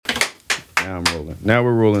Now I'm rolling. Now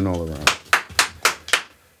we're rolling all around.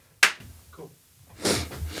 Cool.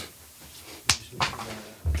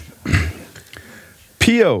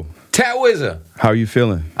 Pio. Taoiza. How are you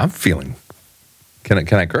feeling? I'm feeling.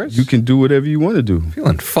 Can I curse? You can do whatever you want to do.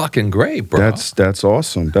 Feeling fucking great, bro. That's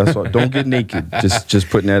awesome. That's all. Don't get naked. Just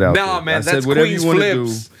putting that out. Nah, there. man, I that's said whatever Queen's you want to do.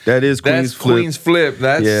 Flips. That is Queen's Flip. Queen's Flip.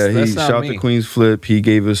 That's not shout me. to Queen's Flip. He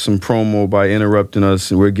gave us some promo by interrupting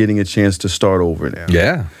us, and we're getting a chance to start over now.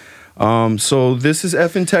 Yeah. So this is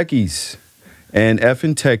Effin' Techies. And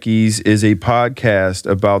Effin' Techies is a podcast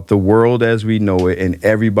about the world as we know it, and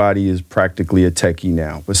everybody is practically a techie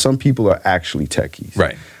now. But some people are actually techies.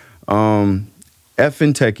 Right.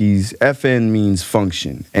 Effin' Techies, FN means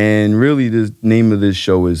function. And really the name of this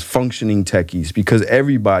show is Functioning Techies because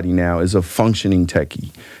everybody now is a functioning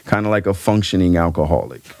techie, kind of like a functioning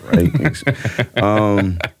alcoholic, right?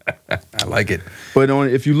 I like it. But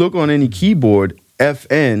if you look on any keyboard,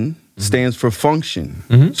 FN stands for function.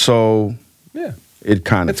 Mm-hmm. So yeah, it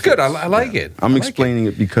kind of it's good. I like it. I'm explaining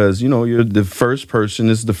it because, you're the first person.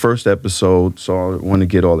 This is the first episode, so I want to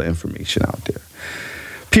get all the information out there.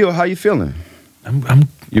 Pio, how you feeling?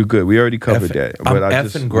 You're good. We already covered that. But I'm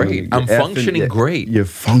effing great. I'm functioning great. You're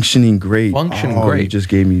functioning great. Functioning great. You just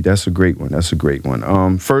gave me, that's a great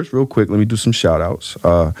one. First, real quick, let me do some shout outs.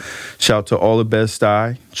 Shout to All the Best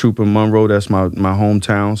I, Trooper Monroe. That's my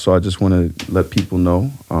hometown. So I just want to let people know.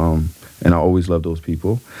 And I always love those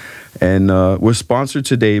people. And we're sponsored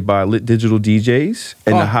today by Lit Digital DJs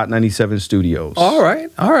and the Hot97 Studios. All right.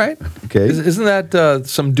 Okay. Isn't that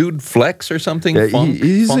some dude Flex or something? Yeah,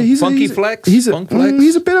 Funky Flex? He's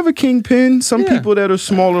a bit of a kingpin. Some people that are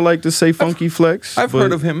smaller like to say Funky Flex. I've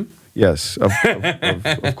heard of him. Yes, of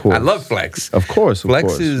course. I love Flex. Of course.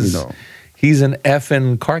 Flex is... He's an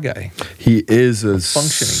effing car guy. He is a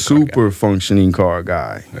super functioning car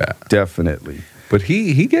guy. Yeah. Definitely. But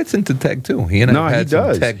he gets into tech too. He does.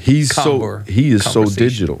 Some tech he is so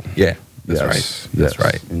digital. Yeah, that's right. That's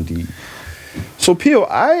right. Indeed. So Pio,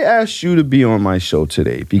 I asked you to be on my show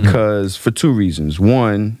today because for two reasons.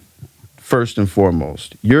 One, first and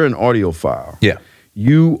foremost, you're an audiophile. Yeah.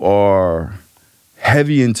 You are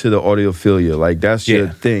heavy into the audiophilia. Like that's your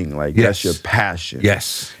thing. Like that's your passion.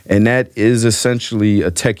 Yes. And that is essentially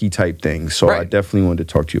a techie type thing. So right. I definitely wanted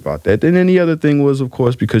to talk to you about that. And then the other thing was, of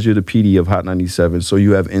course, because you're the PD of Hot97, so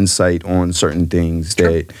you have insight on certain things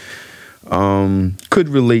that could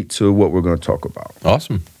relate to what we're going to talk about.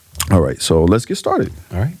 Awesome. All right. So let's get started.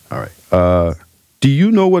 All right. Do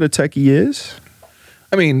you know what a techie is?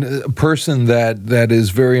 I mean, a person that is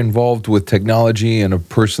very involved with technology and a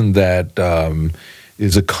person that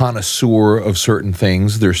is a connoisseur of certain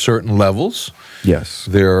things. There's certain levels. Yes.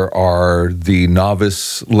 There are the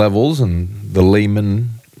novice levels and the layman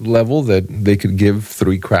level that they could give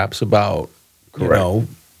three craps about,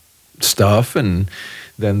 stuff. And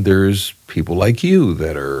then there's people like you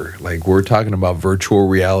that are like, we're talking about virtual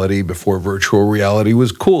reality before virtual reality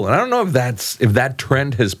was cool. And I don't know if that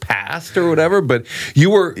trend has passed or whatever, but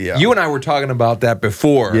you and I were talking about that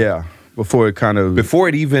before. Yeah. Before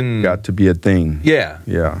it even got to be a thing. Yeah.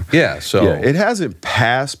 So it hasn't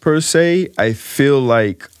passed per se. I feel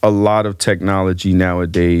like a lot of technology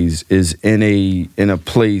nowadays is in a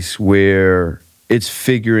place where it's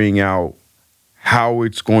figuring out how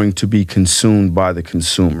it's going to be consumed by the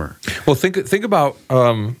consumer. Well, think about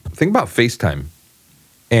FaceTime,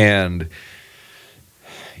 and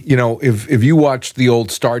if you watch the old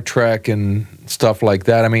Star Trek and stuff like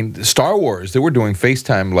that, I mean, Star Wars, they were doing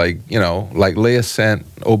FaceTime like Leia sent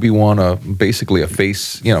Obi-Wan basically a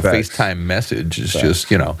FaceTime message. It's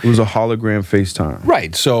just, It was a hologram FaceTime.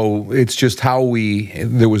 Right. So it's just how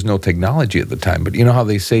there was no technology at the time, but you know how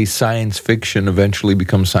they say science fiction eventually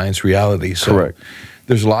becomes science reality. So correct.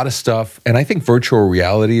 There's a lot of stuff, and I think virtual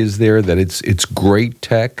reality is there, that it's great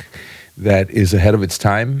tech that is ahead of its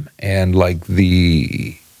time, and like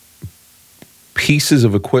the pieces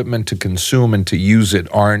of equipment to consume and to use it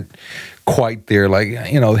aren't quite there. Like,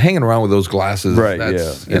 hanging around with those glasses. Right,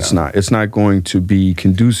 It's not going to be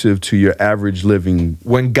conducive to your average living.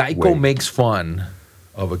 When Geico makes fun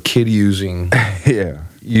of a kid using... it's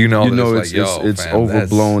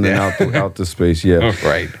overblown and out the space. Yeah.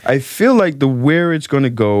 Right. I feel like where it's going to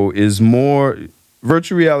go is more...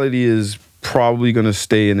 Virtual reality is probably going to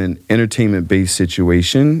stay in an entertainment-based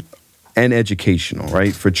situation and educational,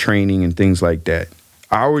 right, for training and things like that.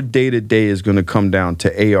 Our day-to-day is going to come down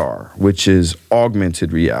to AR, which is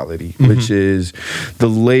augmented reality, which is the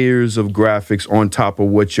layers of graphics on top of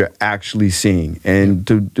what you're actually seeing. And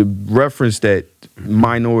to reference that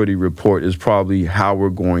Minority Report is probably how we're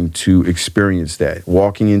going to experience that.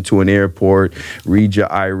 Walking into an airport, read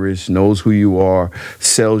your iris, knows who you are,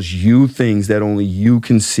 sells you things that only you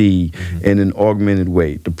can see in an augmented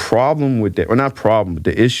way. The problem with that, or not problem, but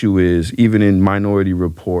the issue is, even in Minority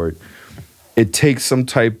Report, it takes some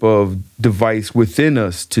type of device within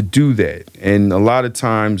us to do that. And a lot of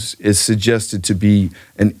times it's suggested to be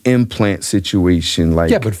an implant situation.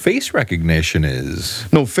 Like, yeah, but face recognition is...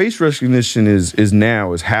 No, face recognition is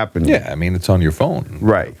happening. Yeah, I mean, it's on your phone.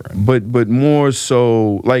 Right. But more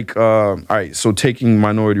so, like, all right, so taking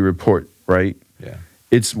Minority Report, right? Yeah.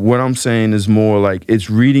 It's, what I'm saying is more like, it's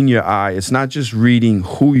reading your eye. It's not just reading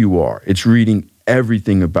who you are. It's reading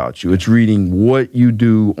everything about you. It's reading what you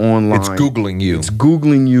do online. It's Googling you. It's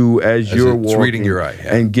Googling you as you're walking. It's reading your eye.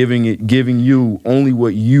 Yeah. And giving you only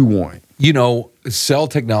what you want. You know, cell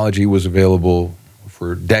technology was available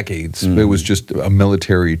for decades. It was just a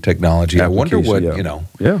military technology. I wonder what,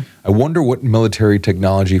 I wonder what military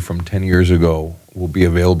technology from 10 years ago will be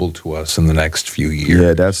available to us in the next few years.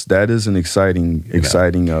 Yeah, that is an exciting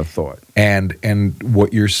thought. And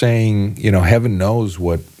what you're saying, heaven knows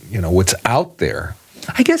what's out there.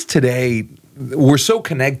 I guess today we're so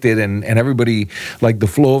connected and everybody, like, the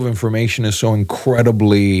flow of information is so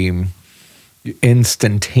incredibly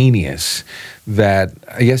instantaneous that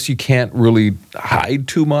I guess you can't really hide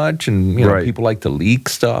too much, and people like to leak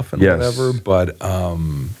stuff and whatever, but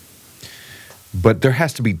there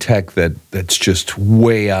has to be tech that's just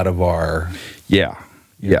way out of our...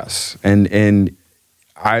 Yes. And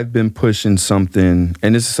I've been pushing something,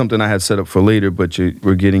 and this is something I had set up for later, but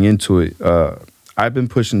we're getting into it. I've been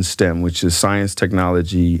pushing STEM, which is science,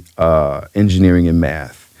 technology, engineering, and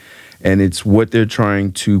math. And it's what they're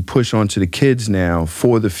trying to push onto the kids now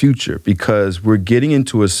for the future, because we're getting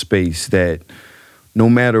into a space that no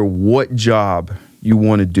matter what job you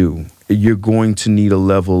want to do, you're going to need a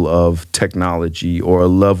level of technology or a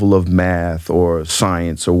level of math or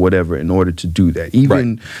science or whatever in order to do that.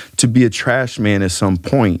 Even to be a trash man at some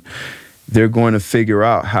point, they're going to figure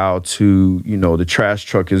out how to, the trash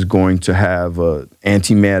truck is going to have a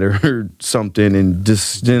antimatter or something and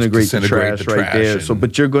disintegrate the trash right there. So,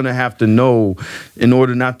 but you're going to have to know, in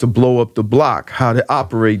order not to blow up the block, how to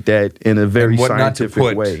operate that in a very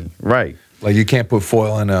scientific way. Right. Like, you can't put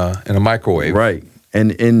foil in a microwave. Right.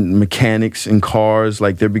 And in mechanics in cars,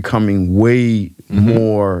 like, they're becoming way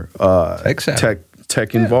more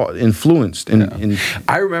tech involved, influenced.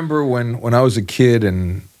 I remember when I was a kid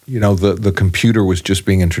and the computer was just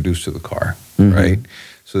being introduced to the car, right?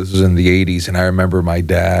 So this was in the 80s, and I remember my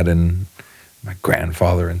dad and my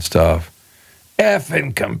grandfather and stuff,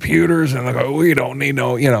 effing computers, and like, we don't need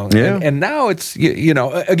no, and now it's,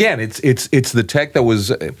 again, it's the tech that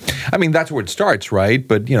was, I mean, that's where it starts, right?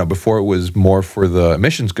 But, before it was more for the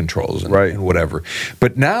emissions controls and whatever.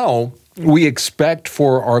 But now we expect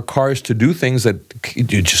for our cars to do things that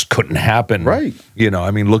just couldn't happen. Right.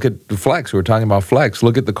 I mean, look at the Flex. We were talking about Flex.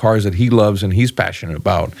 Look at the cars that he loves and he's passionate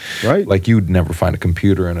about. Right. Like, you'd never find a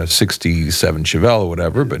computer in a 67 Chevelle or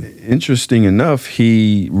whatever. But interesting enough,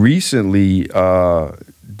 he recently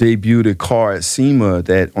debuted a car at SEMA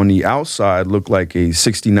that on the outside looked like a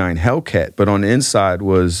 69 Hellcat, but on the inside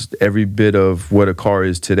was every bit of what a car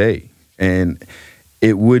is today. And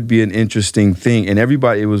it would be an interesting thing. And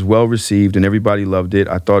it was well received and everybody loved it.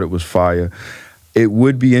 I thought it was fire. It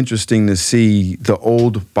would be interesting to see the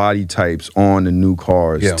old body types on the new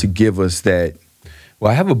cars to give us that.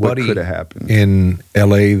 Well, I have a buddy in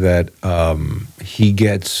LA that he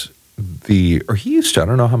gets he used to, I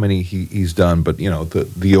don't know how many he's done, but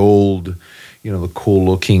the old, the cool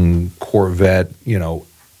looking Corvette,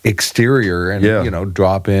 exterior and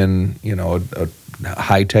drop in, a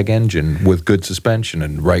high-tech engine with good suspension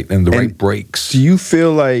and the right brakes. Do you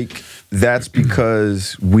feel like that's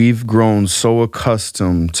because we've grown so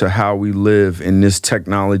accustomed to how we live in this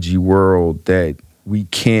technology world that we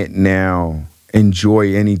can't now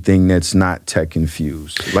enjoy anything that's not tech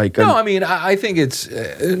infused? Like, no, I mean, I think it's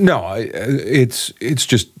it's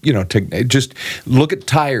just just look at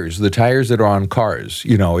tires. The tires that are on cars.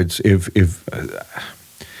 It's if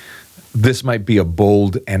this might be a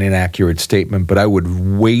bold and inaccurate statement, but I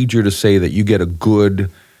would wager to say that you get a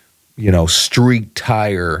good, street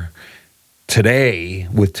tire today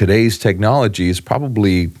with today's technology is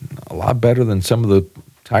probably a lot better than some of the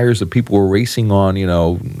tires that people were racing on,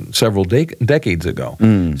 several decades ago.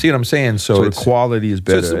 See what I'm saying? So the quality is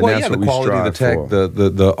better. The quality of the tech,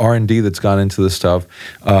 the R&D that's gone into the stuff.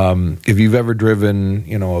 If you've ever driven,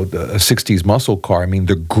 a '60s muscle car, I mean,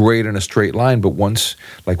 they're great in a straight line, but once,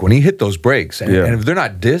 like when he hit those brakes, and if they're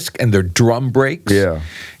not disc and they're drum brakes,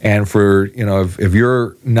 and for if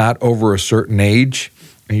you're not over a certain age,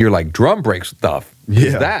 and you're like, drum brake stuff.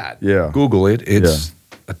 Is that? Yeah. Google it. It's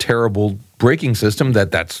a terrible braking system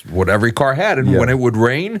that's what every car had. And when it would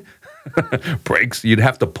rain, brakes, you'd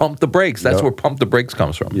have to pump the brakes. That's where pump the brakes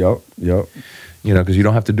comes from. Yep. Because you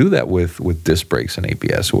don't have to do that with disc brakes and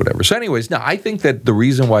ABS or whatever. So anyways, now I think that the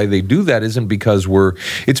reason why they do that isn't because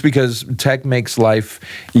it's because tech makes life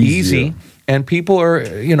easy and people are,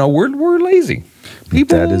 we're lazy.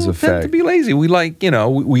 People that is a tend fact. to be lazy. We like,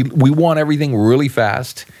 we want everything really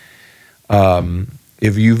fast.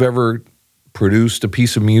 If you've ever produced a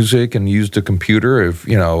piece of music and used a computer,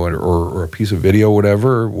 or a piece of video,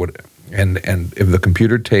 whatever, and if the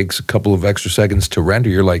computer takes a couple of extra seconds to render,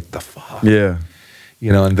 you're like, the fuck? Yeah.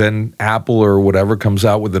 And then Apple or whatever comes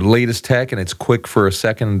out with the latest tech, and it's quick for a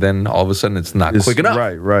second, and then all of a sudden it's not quick enough.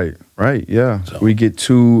 Right. Yeah. So.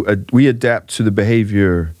 We adapt to the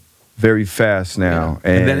behavior very fast now,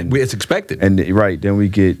 and then it's expected. And then we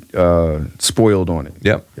get spoiled on it.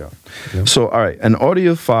 Yep. So, all right, an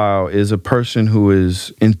audiophile is a person who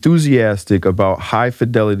is enthusiastic about high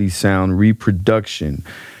fidelity sound reproduction.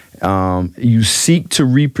 You seek to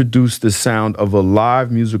reproduce the sound of a live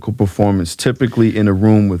musical performance, typically in a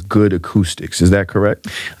room with good acoustics. Is that correct?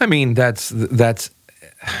 I mean, that's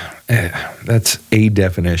a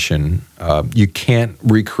definition. You can't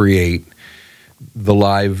recreate the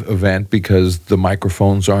live event because the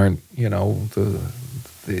microphones aren't,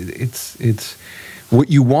 it's what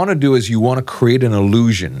you want to do is you want to create an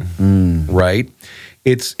illusion, right?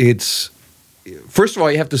 It's first of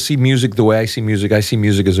all, you have to see music the way I see music. I see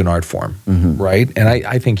music as an art form, right? And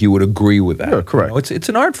I think you would agree with that. Yeah, correct. It's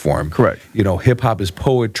an art form. Correct. Hip hop is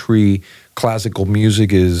poetry. Classical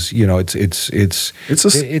music is, it's a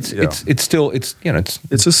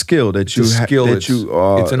skill that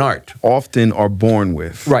it's an art. Often are born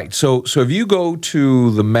with. Right. So if you go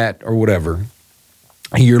to the Met or whatever,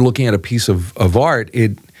 and you're looking at a piece of art,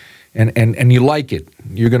 and you like it,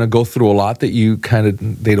 you're going to go through a lot that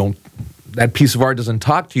that piece of art doesn't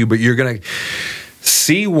talk to you, but you're going to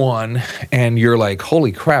see one and you're like,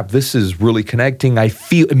 holy crap, this is really connecting.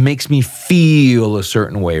 It makes me feel a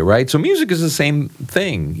certain way, right? So music is the same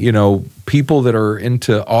thing. People that are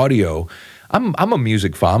into audio, I'm a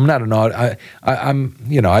music fan. I'm not an audio.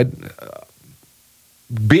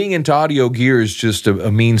 Being into audio gear is just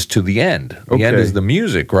a means to the end. The end is the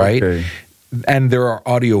music, right? Okay. And there are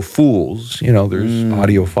audio fools. There's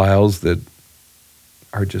audiophiles that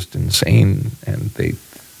are just insane and they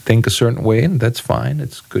think a certain way, and that's fine.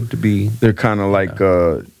 It's good to be. They're kind of like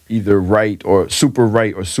either right or super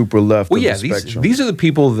left. Well, of the spectrum. These are the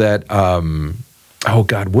people that. Oh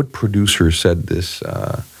God, what producer said this?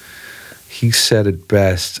 He said it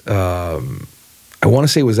best. I want to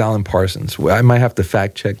say it was Alan Parsons. I might have to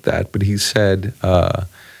fact check that, but he said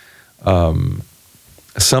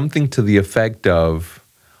something to the effect of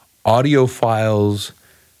audiophiles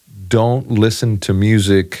don't listen to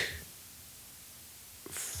music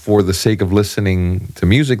for the sake of listening to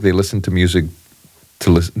music. They listen to music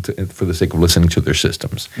for the sake of listening to their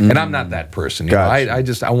systems. And I'm not that person.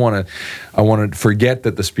 I want to forget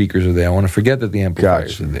that the speakers are there. I want to forget that the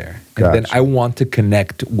amplifiers are there. And then I want to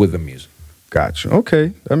connect with the music. Gotcha.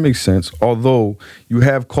 Okay, that makes sense. Although you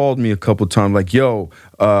have called me a couple times, like, "Yo,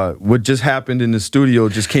 what just happened in the studio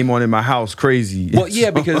just came on in my house, crazy." Well,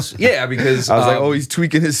 because I was like, "Oh, he's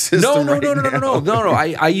tweaking his system." No.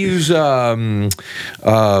 I use one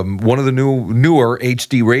of the newer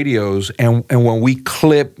HD radios, and when we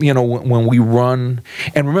clip, when we run,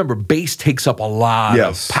 and remember, bass takes up a lot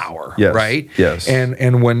of power, right? Yes.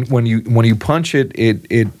 And when you punch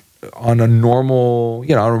it on a normal,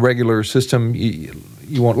 on a regular system, you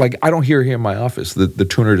won't, like, I don't hear here in my office, the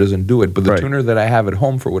tuner doesn't do it, but the tuner that I have at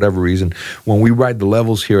home, for whatever reason, when we ride the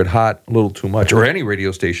levels here at Hot a little too much, or any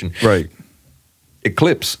radio station, it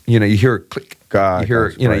clips. You hear it click.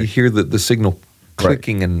 You hear the signal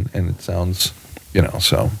clicking, and it sounds,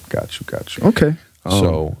 so. Got you. Okay.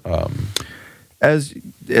 As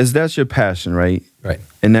that's your passion, right? Right.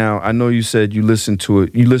 And now I know you said you listen to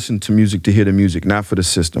it. You listen to music to hear the music, not for the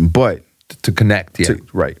system, but to connect. Yeah.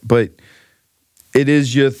 Right. But it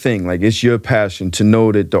is your thing. Like, it's your passion to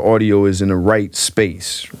know that the audio is in the right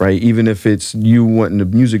space, right? Even if it's you wanting the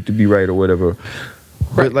music to be right or whatever.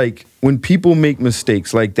 But like when people make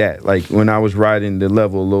mistakes like that, like when I was riding the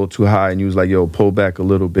level a little too high and you was like, yo, pull back a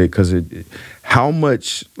little bit, because how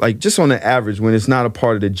much, like just on the average, when it's not a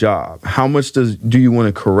part of the job, how much do you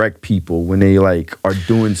want to correct people when they like are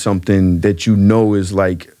doing something that you know is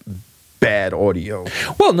like bad audio?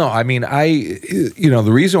 Well, no, I mean,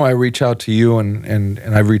 the reason why I reach out to you and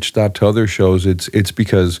I've reached out to other shows, it's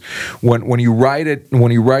because when you ride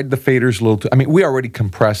the faders a little too, I mean, we already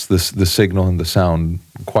compress the signal and the sound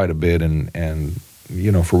quite a bit, and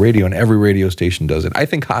for radio, and every radio station does it. I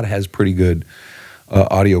think Hot has pretty good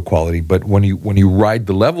audio quality, but when you ride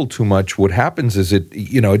the level too much, what happens is it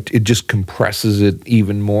just compresses it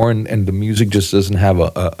even more, and the music just doesn't have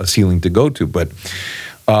a ceiling to go to. But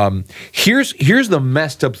here's the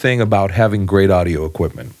messed up thing about having great audio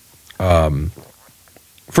equipment.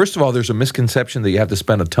 First of all, there's a misconception that you have to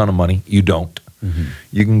spend a ton of money. You don't. Mm-hmm.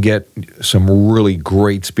 You can get some really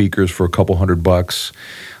great speakers for a couple $100,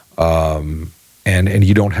 and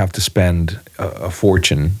you don't have to spend a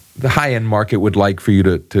fortune. The high-end market would like for you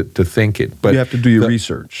to think it, but you have to do your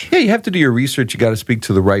research. Yeah, you have to do your research. You got to speak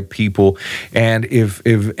to the right people. And if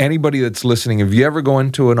anybody that's listening, if you ever go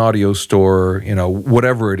into an audio store,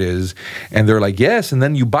 whatever it is, and they're like, yes, and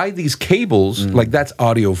then you buy these cables, like that's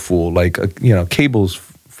Audiophile, like cables,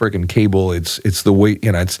 freaking cable. It's the way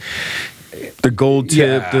it's. The gold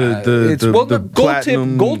tip, the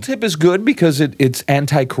platinum. Gold tip is good because it's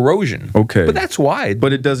anti-corrosion. Okay. But that's why.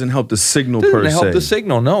 But it doesn't help the signal per se. It doesn't help the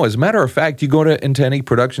signal, no. As a matter of fact, you go into any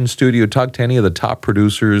production studio, talk to any of the top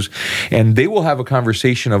producers, and they will have a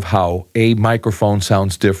conversation of how a microphone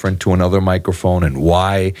sounds different to another microphone, and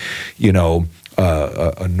why,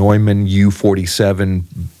 a Neumann U47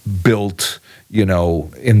 built,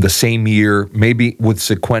 in the same year, maybe with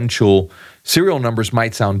sequential serial numbers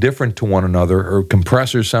might sound different to one another, or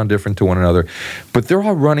compressors sound different to one another, but they're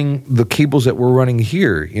all running the cables that we're running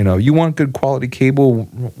here. You want good quality cable,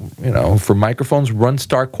 for microphones, run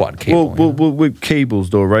Star Quad cable. Well, with cables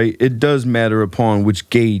though, right? It does matter upon which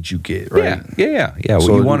gauge you get, right? Yeah. What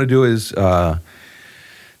you want to do is,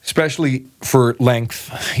 especially for length,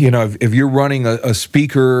 if you're running a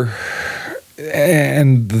speaker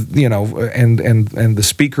and the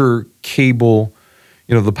speaker cable,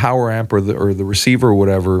 the power amp or the receiver or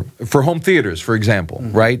whatever, for home theaters, for example,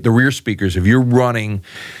 right? The rear speakers, if you're running,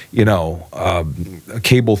 a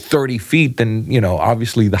cable 30 feet, then,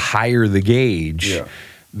 obviously the higher the gauge,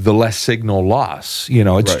 the less signal loss.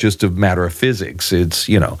 It's just a matter of physics. It's,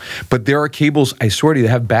 but there are cables, I swear to you,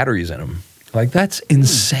 that have batteries in them. Like, that's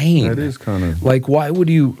insane. That is kind of... Why would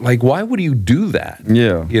you do that?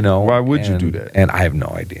 Yeah. Why would you do that? And I have no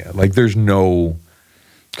idea. Like, there's no...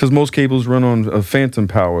 Because most cables run on a phantom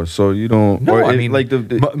power, so you don't...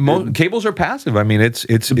 No, cables are passive. I mean, it's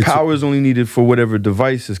power is only needed for whatever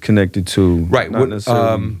device is connected to. Right. Not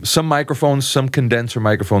necessarily... some microphones, some condenser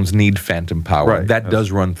microphones need phantom power. Right. That does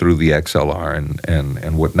run through the XLR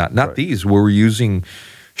and whatnot. Not these. We're using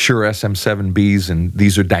Shure SM7Bs, and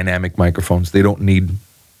these are dynamic microphones. They don't need...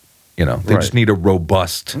 they just need a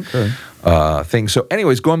robust thing. So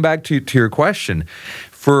anyways, going back to your question,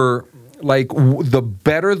 for... the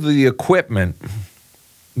better the equipment,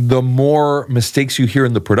 the more mistakes you hear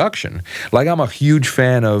in the production. Like, I'm a huge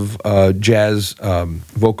fan of jazz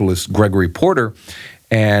vocalist Gregory Porter,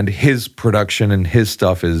 and his production and his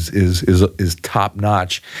stuff is top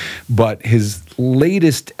notch. But his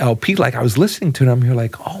latest LP, like, I was listening to them, you're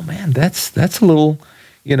like, oh man, that's a little,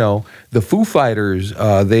 the Foo Fighters.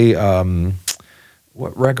 They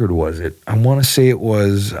what record was it? I want to say it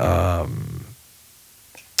was.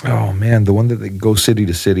 Oh man, the one that they go city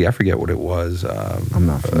to city. I forget what it was. I'm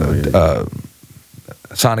not familiar.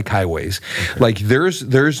 Sonic Highways. Okay. Like there's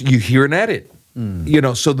you hear an edit.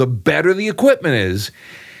 So the better the equipment is,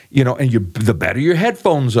 and the better your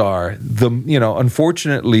headphones are,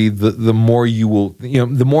 unfortunately the more you will,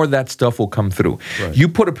 the more that stuff will come through. Right. You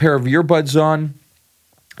put a pair of earbuds on,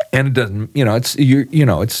 and it doesn't.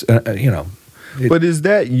 But is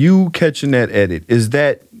that you catching that edit? Is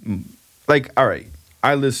that like, all right?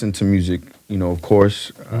 I listen to music, of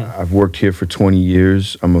course. I've worked here for 20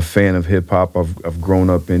 years. I'm a fan of hip-hop. I've grown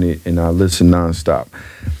up in it, and I listen nonstop.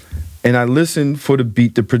 And I listen for the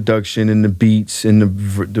beat, the production, and the beats, and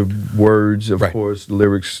the words, of course, the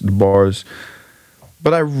lyrics, the bars.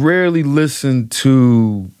 But I rarely listen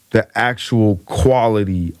to the actual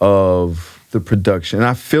quality of the production. And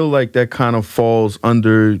I feel like that kind of falls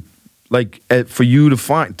under... for you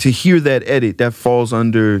to hear that edit, that falls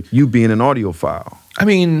under you being an audiophile. I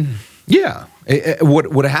mean, yeah.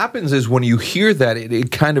 What happens is when you hear that, it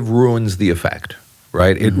kind of ruins the effect,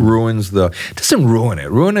 right? It ruins it doesn't ruin it.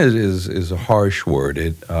 Ruin it is a harsh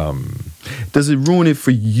word. Does it ruin it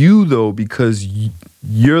for you though? Because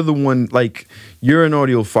you're the one, like, you're an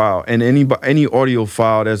audiophile, and any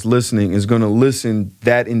audiophile that's listening is going to listen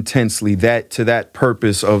that intensely, to that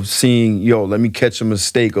purpose of seeing, let me catch a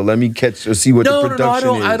mistake, or let me see what the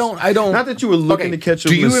production is. I don't. Not that you were looking to catch a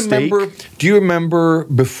mistake. Do you remember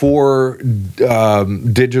before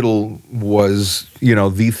digital was,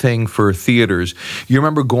 the thing for theaters? You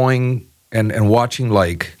remember going and watching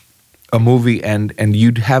like a movie and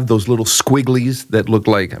you'd have those little squigglies that looked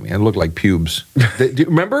like, it looked like pubes. Do you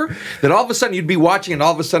remember? That all of a sudden you'd be watching and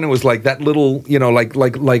all of a sudden it was like that little,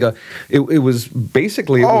 it was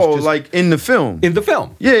basically... like in the film. In the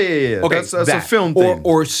film. Yeah. Okay, that's a film thing.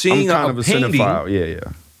 Or seeing I'm kind of a painting. cinephile.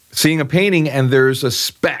 Yeah. Seeing a painting and there's a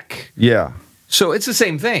speck. Yeah. So it's the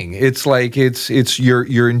same thing. It's like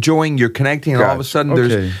you're enjoying, you're connecting, and all of a sudden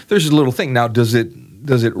there's a little thing. Now, does it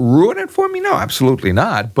ruin it for me? No, absolutely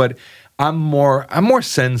not. But I'm more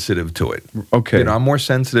sensitive to it. Okay. I'm more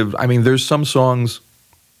sensitive. There's some songs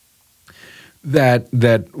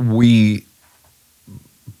that we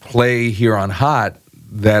play here on Hot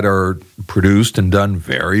that are produced and done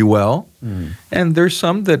very well, and there's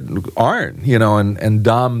some that aren't. And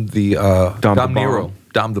Dom the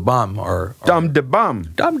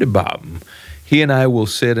Bomb. He and I will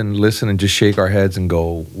sit and listen and just shake our heads and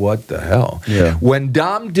go, "What the hell?" Yeah. When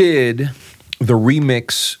Dom did the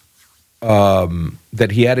remix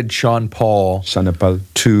that he added Sean Paul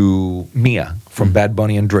to Mia from Bad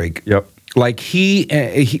Bunny and Drake. Yep. Like he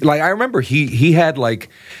I remember he had like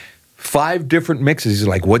 5 different mixes. He's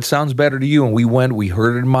like, "What sounds better to you?" And we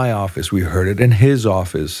heard it in my office, we heard it in his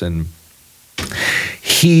office, and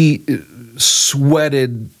he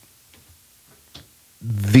sweated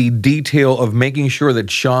the detail of making sure that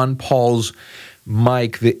Sean Paul's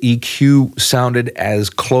mic, the EQ, sounded as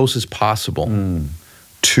close as possible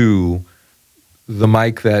to the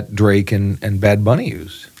mic that Drake and Bad Bunny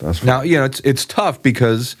used. Now, it's tough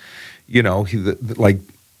because,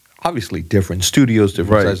 obviously different studios,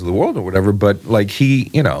 different sides of the world or whatever, but like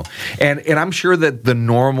and I'm sure that the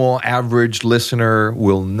normal average listener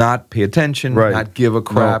will not pay attention, not give a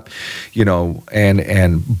crap,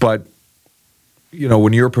 but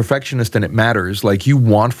when you're a perfectionist and it matters, like you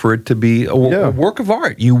want for it to be a work of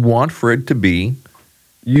art. You want for it to be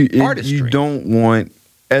artistry. You don't want,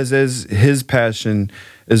 as his passion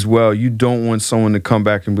as well, you don't want someone to come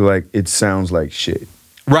back and be like, it sounds like shit.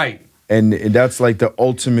 Right. And that's like the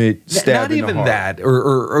ultimate stab in the heart. Not even that,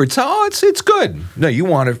 or it's good. No, you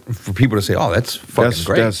want it for people to say, "Oh, that's fucking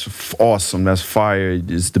great. That's awesome. That's fire.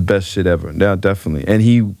 It's the best shit ever." Yeah, definitely. And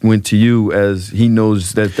he went to you as he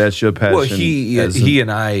knows that's your passion. Well, he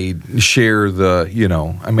and I share the.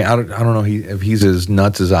 I don't know if he's as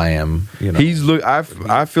nuts as I am.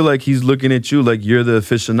 I feel like he's looking at you like you're the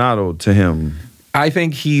aficionado to him. I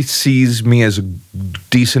think he sees me as a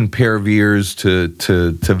decent pair of ears to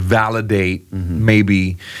validate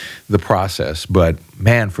maybe the process. But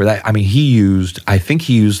man, for that, I think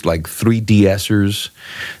he used like 3 de-essers.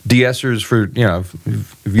 De-essers for,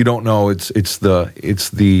 if you don't know, it's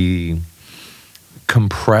the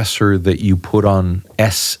compressor that you put on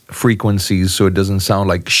S frequencies so it doesn't sound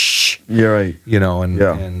like shh. You're right.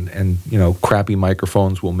 And crappy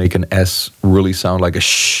microphones will make an S really sound like a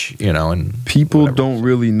shh, and people whatever. Don't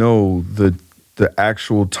really know the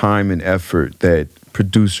actual time and effort that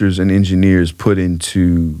producers and engineers put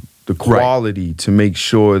into the quality to make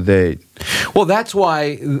sure that. Well, that's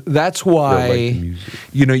why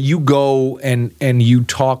you go and you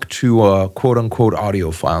talk to a quote unquote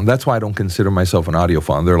audiophile. And that's why I don't consider myself an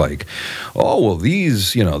audiophile. And they're like, "Oh, well,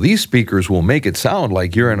 these speakers will make it sound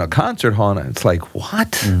like you're in a concert hall." And it's like,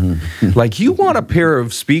 what? Like, you want a pair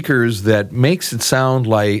of speakers that makes it sound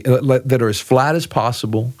like that are as flat as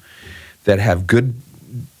possible, that have good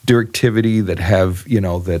directivity, that have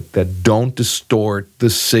that don't distort the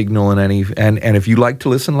signal in any, and if you like to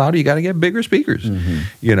listen louder, you got to get bigger speakers,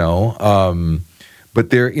 but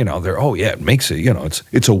they're it makes it,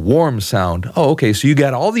 it's a warm sound. Oh, okay, so you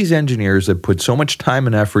got all these engineers that put so much time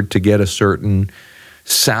and effort to get a certain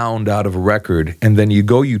sound out of a record, and then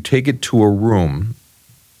you take it to a room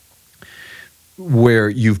where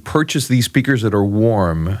you've purchased these speakers that are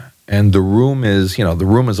warm, and the room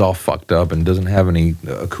is all fucked up and doesn't have any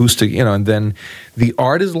acoustic, and then the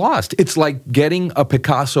art is lost. It's like getting a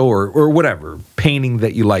Picasso or whatever painting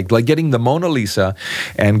that you like getting the Mona Lisa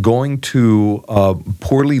and going to a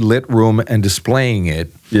poorly lit room and displaying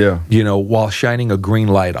it, while shining a green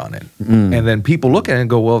light on it. And then people look at it and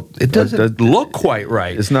go, well, it doesn't look quite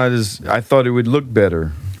right. It's not as, I thought it would look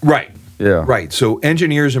better. Right. Yeah. Right. So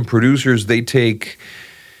engineers and producers, they take,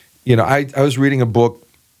 you know, I was reading a book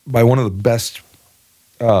by one of the best,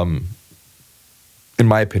 in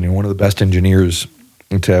my opinion, one of the best engineers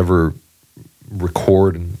to ever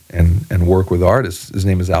record and work with artists. His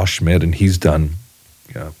name is Al Schmidt, and he's done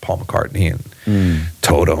Paul McCartney and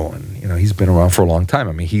Toto, and he's been around for a long time.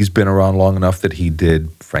 I mean, he's been around long enough that he did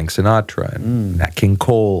Frank Sinatra and Nat King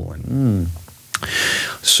Cole, and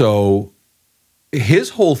so his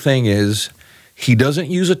whole thing is he doesn't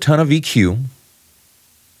use a ton of EQ.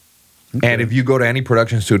 Okay. And if you go to any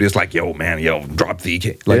production studio, it's like, yo, man, drop the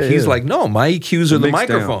EQ. Like, he's like, no, my EQs are the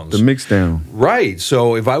microphones. The mix down. Right.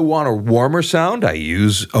 So if I want a warmer sound, I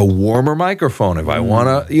use a warmer microphone. If I want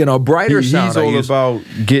a brighter sound, he's all about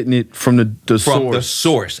getting it from the source. From the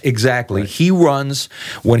source, exactly. Right. He runs,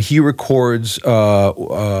 when he records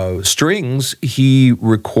strings, he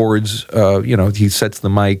records, he sets the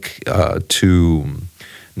mic to...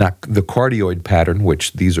 not the cardioid pattern,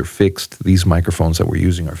 which these are fixed. These microphones that we're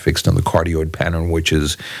using are fixed on the cardioid pattern, which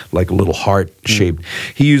is like a little heart shaped.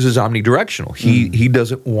 He uses omnidirectional. He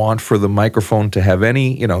doesn't want for the microphone to have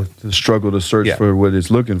any, the struggle to search for what it's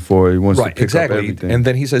looking for. He wants to pick up everything. And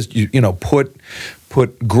then he says,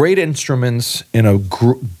 put great instruments in a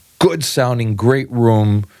good sounding, great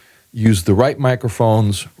room, use the right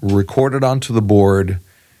microphones, record it onto the board.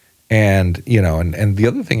 And and the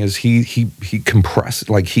other thing is he compresses,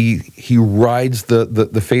 like he rides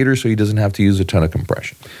the fader so he doesn't have to use a ton of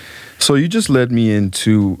compression. So you just led me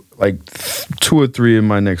into like 2 or 3 of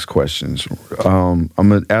my next questions. I'm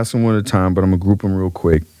gonna ask them one at a time, but I'm gonna group them real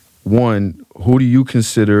quick. 1, who do you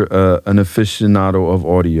consider an aficionado of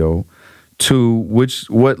audio? 2,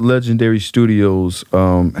 what legendary studios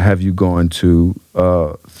have you gone to?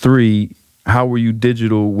 3, how were you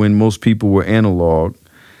digital when most people were analog?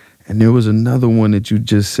 And there was another one that you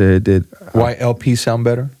just said that... Why LP sound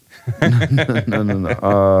better?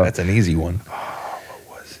 No. That's an easy one. What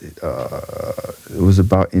was it? It was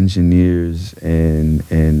about engineers and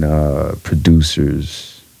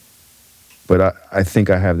producers. But I think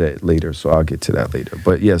I have that later, so I'll get to that later.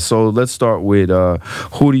 But yeah, so let's start with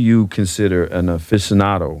who do you consider an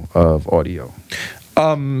aficionado of audio?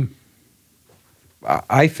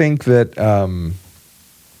 I think that...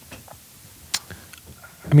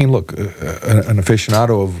 look, an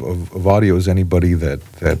aficionado of audio is anybody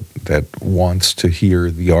that wants to hear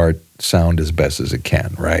the art sound as best as it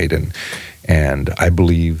can, right? And I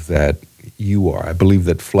believe that you are. I believe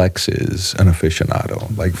that Flex is an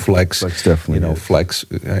aficionado. Like Flex definitely.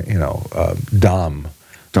 Dom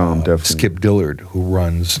definitely. Skip Dillard, who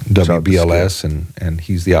runs WBLS, and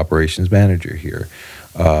he's the operations manager here.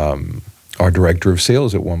 Our director of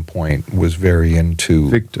sales at one point was very into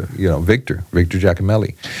Victor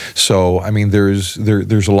Giacomelli. So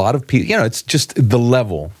there's a lot of people. It's just the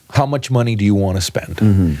level. How much money do you want to spend?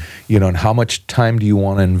 And how much time do you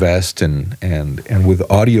want to invest? And with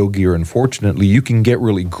audio gear, unfortunately, you can get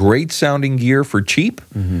really great sounding gear for cheap,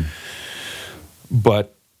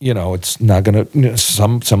 but it's not going to.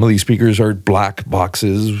 Some of these speakers are black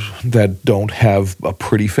boxes that don't have a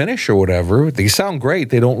pretty finish or whatever. They sound great.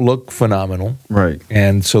 They don't look phenomenal. Right.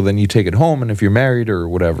 And so then you take it home, and if you're married or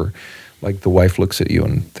whatever, like the wife looks at you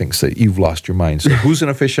and thinks that you've lost your mind. So who's an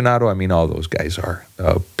aficionado? All those guys are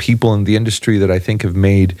people in the industry that I think have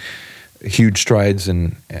made huge strides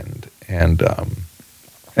and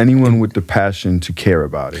anyone with the passion to care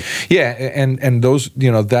about it. Yeah, and those,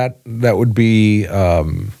 that would be a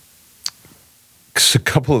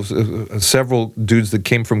couple of several dudes that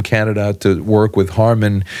came from Canada to work with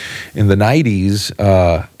Harman in the 90s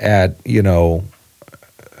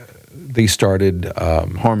they started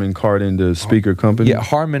Harman Kardon, the speaker company. Yeah,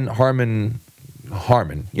 Harman,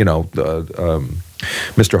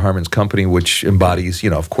 Mr. Harman's company, which embodies,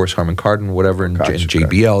 of course, Harman Kardon, whatever, and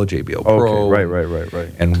JBL Pro. Okay,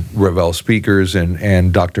 right. And Revell speakers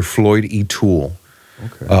and Dr. Floyd E. Toole.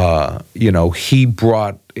 Okay. He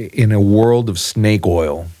brought, in a world of snake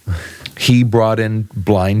oil, he brought in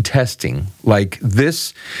blind testing. Like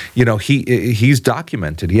this, he's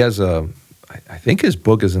documented. He has I think his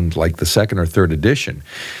book is in like the 2nd or 3rd edition.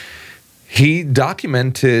 He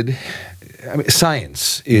documented...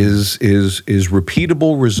 science is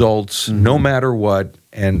repeatable results no matter what,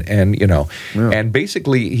 and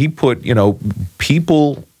basically he put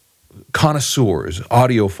people, connoisseurs,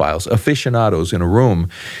 audiophiles, aficionados in a room,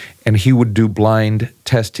 and he would do blind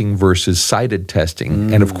testing versus sighted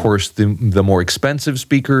testing. And of course, the more expensive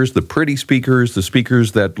speakers, the pretty speakers, the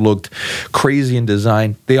speakers that looked crazy in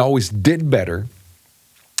design, they always did better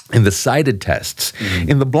in the sighted tests.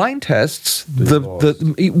 In the blind tests,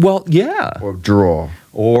 or draw.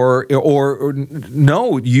 Or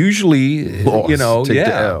no, usually, Loss, you know, take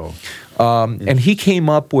the L. And he came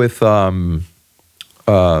up with,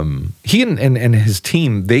 he and his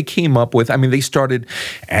team, they came up with, I mean, they started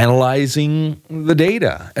analyzing the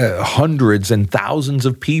data, hundreds and thousands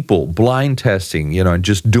of people, blind testing, you know, and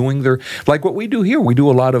just doing their, like what we do here. We do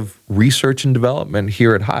a lot of research and development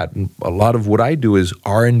here at Hot. And a lot of what I do is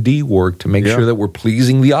R&D work to make sure that we're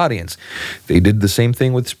pleasing the audience. They did the same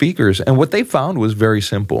thing with speakers. And what they found was very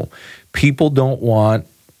simple. People don't want,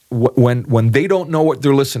 when they don't know what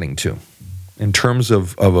they're listening to, in terms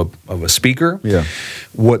of a speaker,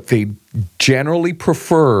 what they generally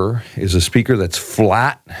prefer is a speaker that's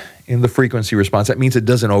flat in the frequency response. That means it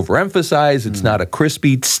doesn't overemphasize. It's not a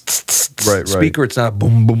crispy speaker. It's not a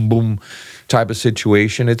boom, boom, boom type of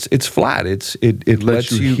situation. It's flat. It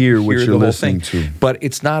lets you hear what you're listening to. But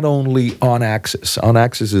it's not only on axis. On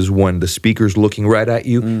axis is when the speaker's looking right at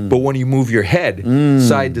you. But when you move your head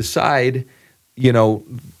side to side, you know,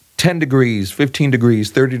 10 degrees, 15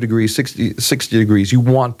 degrees, 30 degrees, 60 degrees. You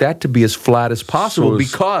want that to be as flat as possible,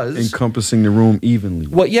 because encompassing the room evenly.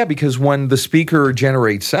 Well, yeah, because when the speaker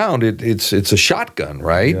generates sound, it's a shotgun,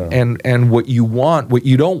 right? Yeah. And what you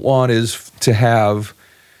don't want is to have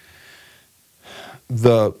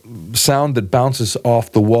the sound that bounces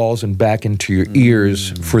off the walls and back into your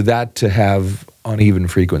ears, for that to have uneven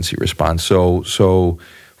frequency response. So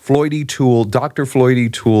Floyd E. Toole, Dr. Floyd E.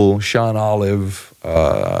 Toole, Sean Olive,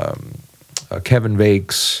 Kevin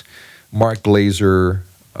Vakes, Mark Glazer,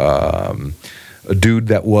 a dude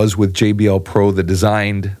that was with JBL Pro that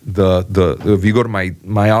designed the if you go to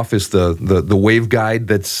my office, the waveguide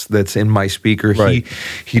that's in my speaker,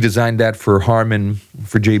 he designed that for Harman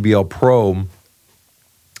for JBL Pro.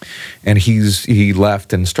 And he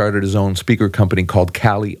left and started his own speaker company called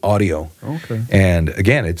Cali Audio. Okay. And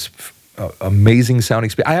again, it's amazing sounding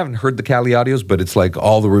speaker. I haven't heard the Cali Audios, but it's like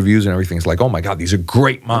all the reviews and everything's like, oh my God, these are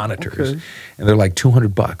great monitors. Okay. And they're like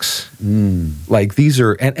 $200. Like these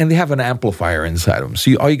are, and they have an amplifier inside them.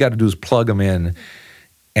 So all you got to do is plug them in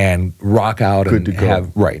and rock out. Good and to go.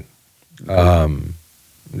 Have, right.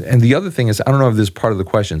 And the other thing is, I don't know if this is part of the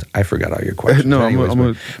questions. I forgot all your questions. No,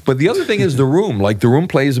 anyways, but the other thing is the room. Like the room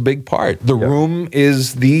plays a big part. The room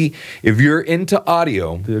is if you're into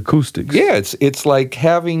audio, the acoustics. Yeah, it's like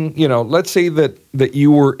having, you know, let's say that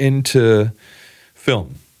you were into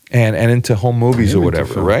film and into home movies or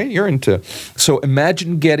whatever, right? You're into. So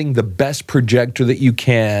imagine getting the best projector that you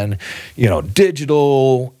can, you know,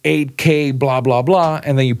 digital, 8K, blah, blah, blah,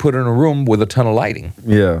 and then you put it in a room with a ton of lighting.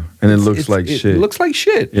 Yeah, and it looks like shit. It looks like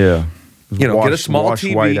shit. Yeah. You know, get a small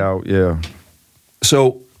TV. White out, yeah.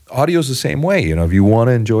 So audio's the same way. You know, if you want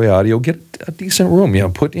to enjoy audio, get a decent room. You know,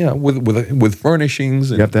 put with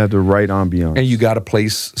furnishings. And, you have to have the right ambiance. And you got to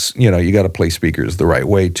place. You know, you got to play speakers the right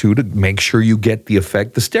way too, to make sure you get the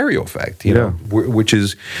effect, the stereo effect. You know, which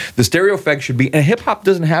is the stereo effect should be. And hip hop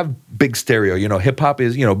doesn't have big stereo. You know, hip hop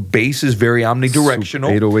is, you know, bass is very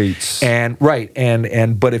omnidirectional. 808s.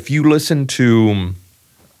 And but if you listen to,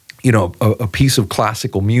 you know, a piece of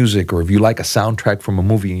classical music, or if you like a soundtrack from a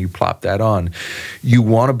movie and you plop that on, you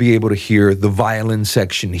want to be able to hear the violin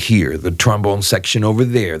section here, the trombone section over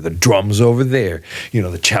there, the drums over there, you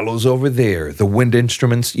know, the cellos over there, the wind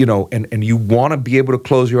instruments, you know, and you want to be able to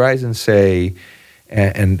close your eyes and say,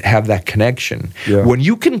 and have that connection. Yeah. When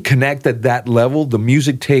you can connect at that level, the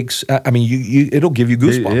music takes, I mean, it'll give you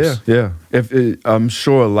goosebumps. Yeah. I'm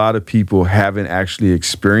sure a lot of people haven't actually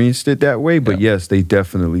experienced it that way, but yes, they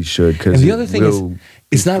definitely should. And the other thing is,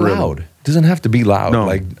 it's not loud. It doesn't have to be loud. No.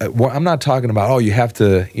 Like, I'm not talking about, you have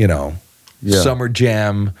to, you know, summer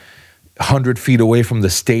jam 100 feet away from the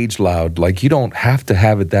stage loud. Like, you don't have to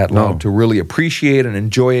have it that loud to really appreciate and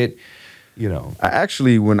enjoy it. You know,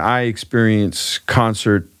 when I experience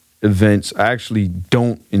concert events, I actually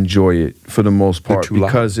don't enjoy it for the most part,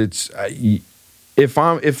 because it's if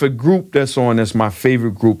a group that's my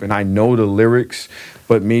favorite group and I know the lyrics,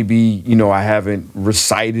 but maybe, you know, I haven't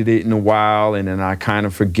recited it in a while, and then I kind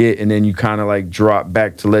of forget, and then you kind of like drop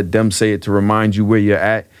back to let them say it to remind you where you're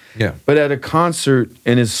at. Yeah. But at a concert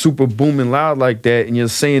and it's super booming loud like that, and you're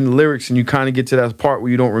saying the lyrics, and you kind of get to that part where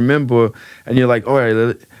you don't remember, and you're like, all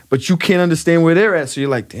right, but you can't understand where they're at. So you're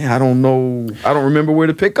like, damn, I don't know. I don't remember where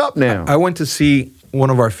to pick up now. I went to see one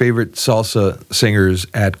of our favorite salsa singers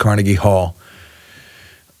at Carnegie Hall.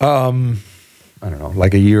 I don't know,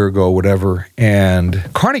 like a year ago, whatever. And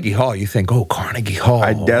Carnegie Hall, you think, Carnegie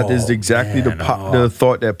Hall. That is exactly the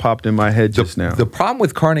thought that popped in my head just now. The problem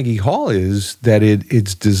with Carnegie Hall is that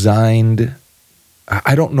it's designed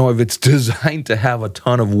I don't know if it's designed to have a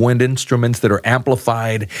ton of wind instruments that are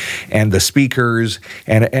amplified, and the speakers,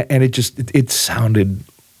 and it sounded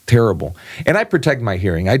terrible. And I protect my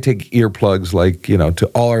hearing. I take earplugs, like, to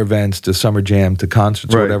all our events, to Summer Jam, to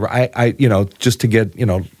concerts, or whatever. I just to get,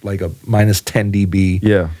 like a minus 10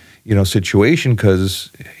 dB, situation,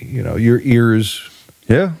 because, your ears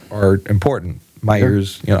are important. My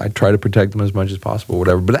ears, I try to protect them as much as possible,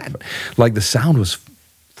 whatever. But that, like, the sound was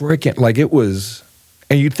freaking, like, it was,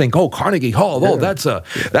 and you'd think, oh, Carnegie Hall, no.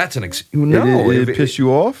 It pissed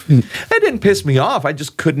you off? It didn't piss me off. I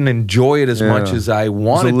just couldn't enjoy it as much as I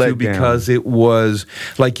wanted to, because it was,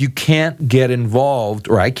 like, you can't get involved,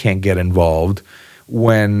 or I can't get involved,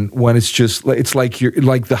 when it's just, it's like you're,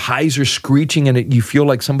 like, the highs are screeching and you feel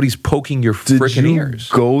like somebody's poking your freaking ears.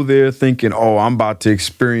 Go there thinking, oh, I'm about to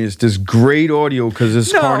experience this great audio because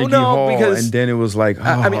it's Carnegie Hall, and then it was like,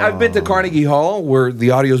 I mean, I've been to Carnegie Hall where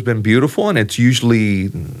the audio's been beautiful, and it's usually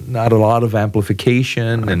not a lot of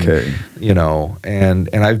amplification, and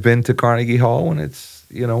and I've been to Carnegie Hall when it's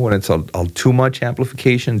all too much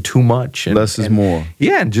amplification, too much, and less is more.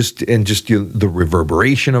 Yeah, and just the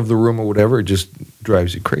reverberation of the room or whatever, it just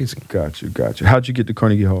drives you crazy. Got you. How'd you get to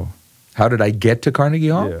Carnegie Hall? How did I get to Carnegie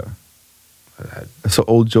Hall? Yeah. That's an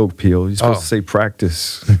old joke, Pio. You're supposed to say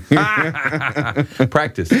practice.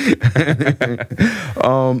 Practice.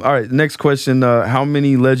 All right, next question. How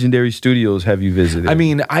many legendary studios have you visited? I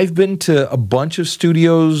mean, I've been to a bunch of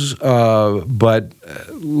studios, but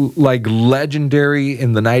like legendary,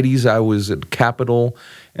 in the 90s, I was at Capitol,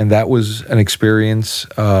 and that was an experience.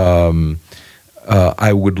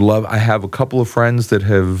 I have a couple of friends that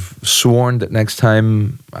have sworn that next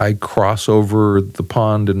time I cross over the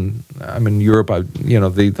pond and I'm in Europe,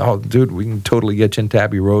 dude, we can totally get you into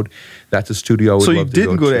Abbey Road. That's a studio I would love to go to. So you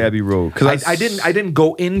didn't go to Abbey Road? I didn't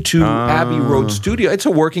go into Abbey Road studio. It's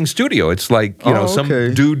a working studio. It's like, some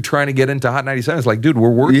dude trying to get into Hot 97. It's like, dude, we're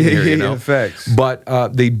working here, Yeah, facts. But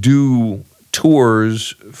they do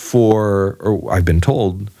tours or I've been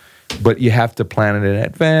told, but you have to plan it in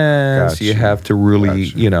advance. Gotcha. You have to really,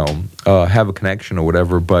 have a connection or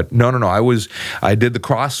whatever. But no. I did the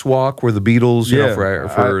crosswalk where the Beatles,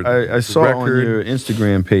 for I saw record. on your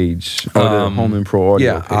Instagram page, the Home and Pro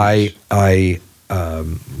Audio page.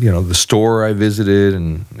 The store I visited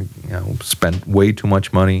and spent way too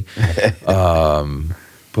much money.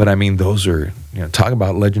 But I mean, those are, talk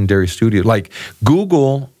about legendary studios. Like,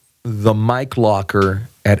 Google the mic locker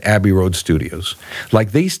at Abbey Road Studios.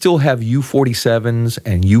 Like, they still have U47s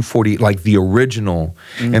and U40, like the original.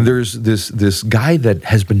 Mm. And there's this guy that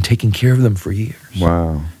has been taking care of them for years.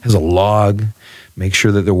 Wow. Has a log, make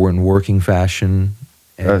sure that they were in working fashion.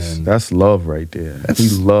 That's love right there. He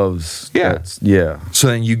loves. Yeah. So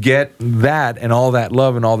then you get that and all that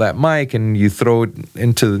love and all that mic, and you throw it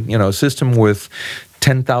into a system with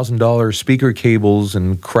 $10,000 speaker cables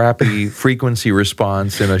and crappy frequency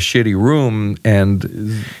response in a shitty room,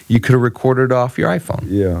 and you could have recorded off your iPhone.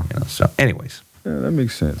 Yeah. So, anyways. Yeah, that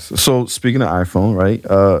makes sense. So, speaking of iPhone, right?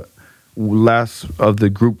 Last of the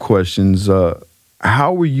group questions.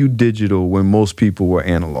 How were you digital when most people were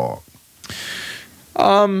analog?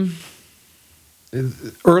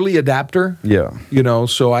 Early adapter. Yeah.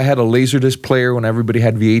 So I had a Laserdisc player when everybody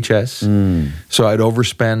had VHS. So I'd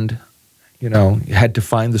overspend. You had to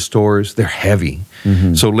find the stores. They're heavy.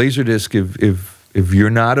 Mm-hmm. So Laserdisc, if you're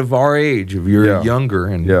not of our age, if you're younger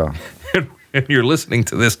and and you're listening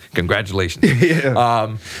to this, congratulations.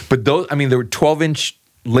 But those, there were 12-inch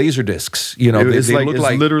Laserdiscs. They look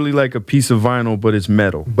like literally like a piece of vinyl, but it's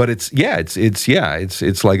metal. But it's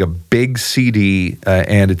like a big CD,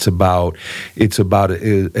 and it's about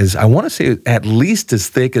as I want to say at least as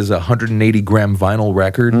thick as a 180 gram vinyl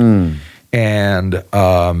record. And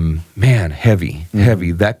man, heavy.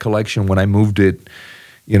 That collection, when I moved it,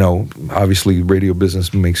 obviously radio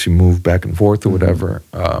business makes you move back and forth or whatever.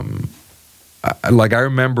 I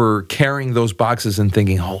remember carrying those boxes and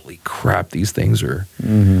thinking, holy crap, these things are,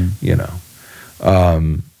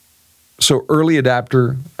 So early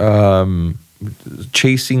adapter,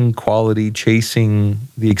 chasing quality, chasing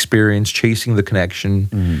the experience, chasing the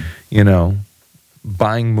connection,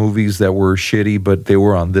 buying movies that were shitty, but they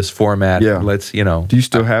were on this format. Yeah. Do you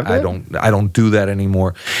still have that? I don't do that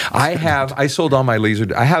anymore. I sold all my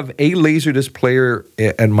I have a Laserdisc player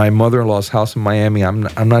at my mother-in-law's house in Miami.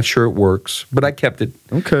 I'm not sure it works, but I kept it.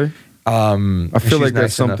 Okay. I feel like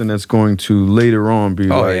that's something that's going to later on be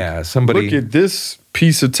somebody look at this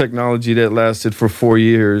piece of technology that lasted for 4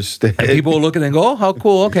 years. And people will look at it and go, oh, how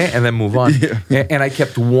cool, okay, and then move on. And I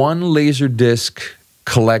kept one Laserdisc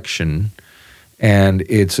collection. and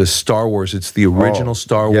it's a Star Wars. It's the original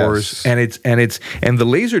Star Wars, and the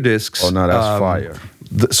Laserdiscs. Oh no, that's fire.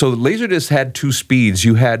 So the Laserdisc had two speeds.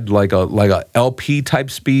 You had like a LP type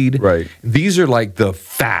speed. Right. These are like the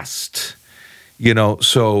fast.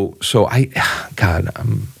 So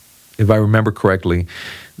if I remember correctly,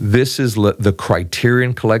 this is the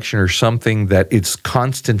Criterion Collection or something that it's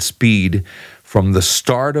constant speed from the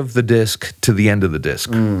start of the disc to the end of the disc,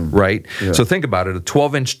 right? Yeah. So think about it: a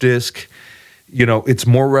 12-inch disc. It's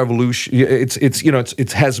more revolution.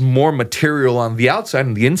 It has more material on the outside,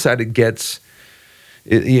 and the inside it gets.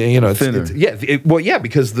 Thinner.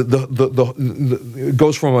 Because it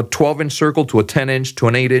goes from a 12-inch circle to a 10-inch to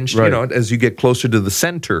an 8-inch. Right. As you get closer to the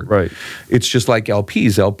center. Right. It's just like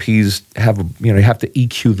LPs. LPs have you have to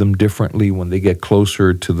EQ them differently when they get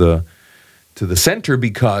closer to the center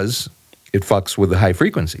because it fucks with the high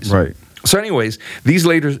frequencies. Right. So, anyways, these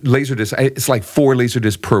laserdiscs, it's like 4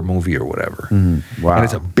 laserdiscs per movie or whatever. Wow. And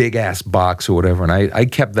it's a big ass box or whatever. And I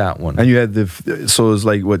kept that one. And you had so it's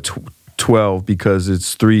like what? 12 because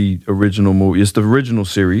it's 3 original movies. It's the original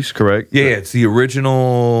series, correct? Yeah, it's the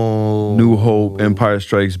original New Hope, Empire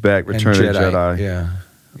Strikes Back, Return of the Jedi. Yeah.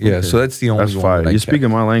 Okay. So that's the only that's one. Fire. That You're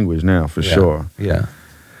speaking my language now, for sure. Yeah.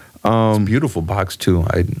 It's a beautiful box too.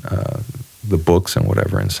 The books and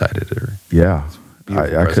whatever inside it are. Yeah.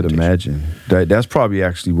 I could imagine. That's probably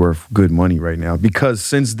actually worth good money right now because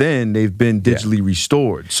since then they've been digitally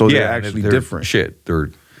restored. So they're actually different.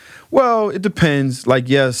 Well, it depends. Like,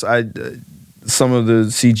 yes, some of the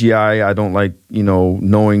CGI I don't like,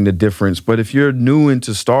 knowing the difference. But if you're new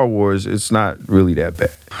into Star Wars, it's not really that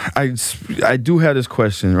bad. I do have this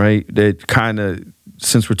question, right? That kind of,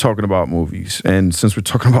 since we're talking about movies and since we're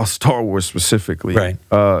talking about Star Wars specifically, right?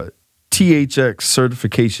 THX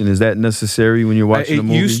certification, is that necessary when you're watching a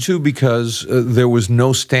movie? It used to because there was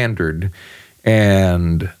no standard,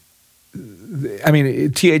 and I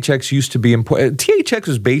mean, THX used to be important. THX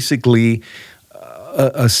is basically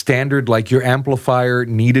a standard, like your amplifier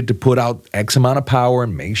needed to put out X amount of power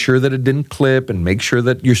and make sure that it didn't clip and make sure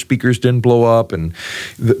that your speakers didn't blow up. And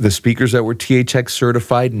the speakers that were THX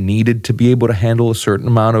certified needed to be able to handle a certain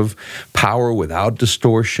amount of power without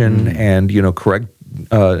distortion and, correct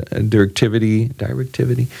directivity.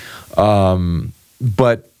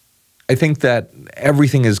 But I think that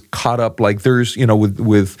everything is caught up. Like there's,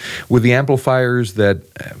 with the amplifiers that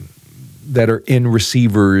are in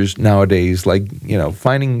receivers nowadays, like,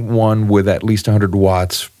 finding one with at least 100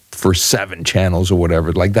 watts for 7 channels or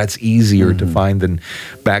whatever, like that's easier to find than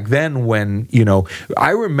back then when,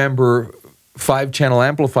 I remember 5-channel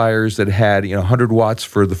amplifiers that had, 100 watts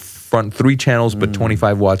for the front 3 channels, but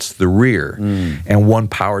 25 watts to the rear, and 1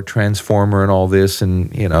 power transformer and all this, and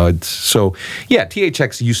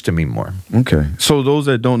THX used to mean more. Okay, so those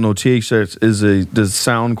that don't know, THX is the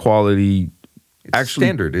sound quality. Actually,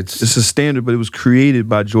 standard. It's a standard, but it was created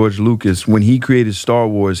by George Lucas when he created Star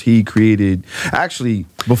Wars. Before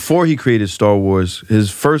he created Star Wars, his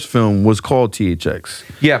first film was called THX.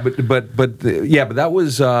 Yeah, but that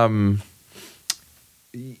was.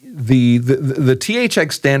 The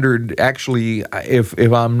THX standard actually, if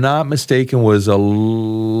I'm not mistaken, was a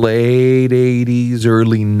late 80s,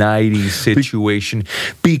 early 90s situation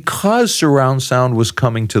because surround sound was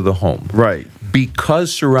coming to the home. Right.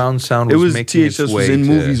 Because surround sound was making its way. THX was in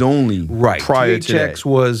movies only. Right. Prior to that. THX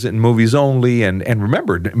was in movies only, and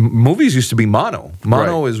remember, movies used to be mono.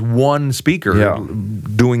 Mono is one speaker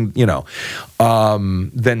doing,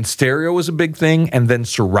 then stereo was a big thing, and then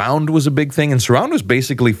surround was a big thing, and surround was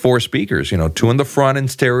basically 4 speakers, 2 in the front in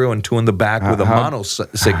stereo and 2 in the back with a mono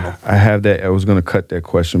signal. I have that. I was going to cut that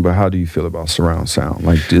question, but how do you feel about surround sound?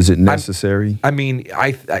 Like, is it necessary? Again,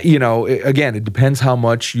 it depends how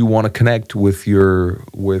much you want to connect with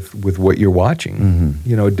what you're watching.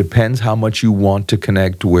 It depends how much you want to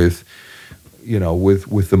connect with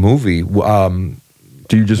the movie.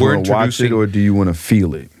 Do you just want to watch it, or do you want to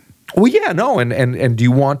feel it? Well, yeah, no, and do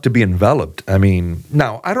you want to be enveloped? I mean,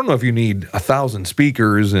 now I don't know if you need 1,000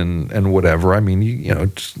 speakers and whatever. I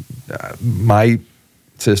mean, my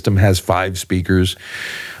system has 5 speakers.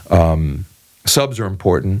 Subs are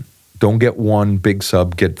important. Don't get 1 big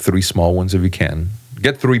sub. Get 3 small ones if you can.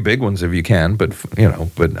 Get 3 big ones if you can, but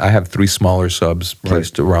I have 3 smaller subs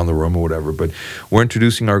placed around the room or whatever. But we're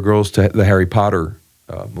introducing our girls to the Harry Potter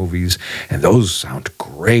movies, and those sound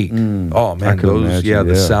great. Oh man, those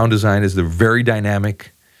the sound design they're very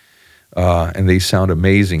dynamic, and they sound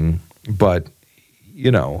amazing. But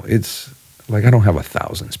it's like I don't have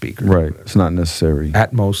 1,000 speakers. Right, it's not necessary.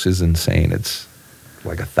 Atmos is insane. It's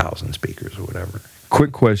like 1,000 speakers or whatever.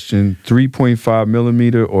 Quick question: 3.5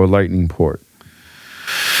 millimeter or lightning port?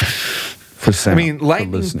 for sound. I mean,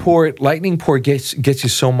 Lightning port gets you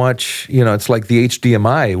so much. It's like the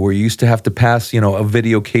HDMI, where you used to have to pass, a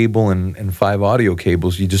video cable and 5 audio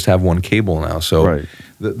cables. You just have one cable now. So Right.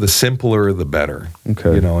 the simpler, the better.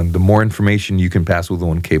 Okay. And the more information you can pass with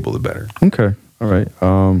one cable, the better. Okay. All right.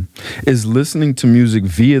 Is listening to music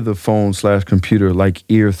via the phone/computer like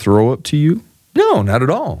ear throw up to you? No, not at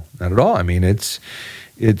all. Not at all. I mean, it's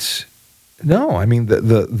no. I mean,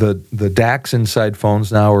 the DACs inside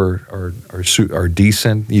phones now are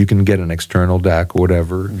decent. You can get an external DAC or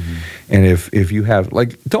whatever. Mm-hmm. And if you have,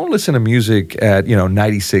 like, don't listen to music at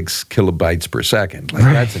 96 kilobytes per second. Like,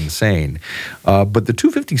 that's insane. But the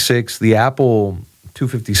 256, the Apple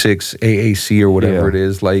 256 AAC or whatever it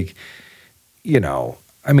is, like,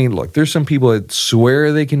 I mean, look, there's some people that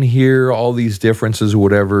swear they can hear all these differences or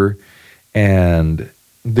whatever, and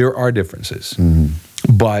there are differences.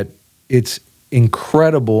 Mm-hmm. But it's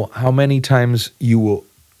incredible how many times you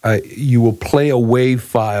will play a wave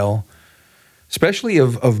file, especially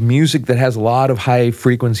of music that has a lot of high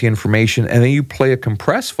frequency information, and then you play a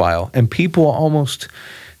compressed file, and people almost,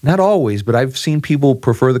 not always, but I've seen people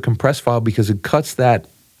prefer the compressed file because it cuts that.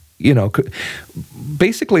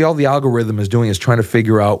 Basically all the algorithm is doing is trying to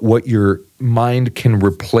figure out what your mind can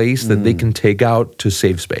replace that they can take out to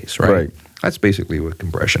save space, right? That's basically what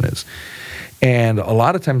compression is. And a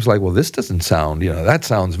lot of times, like, well, this doesn't sound, that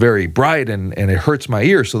sounds very bright and it hurts my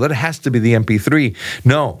ear, so that has to be the MP3.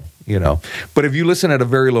 No, But if you listen at a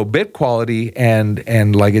very low bit quality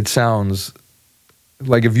and like it sounds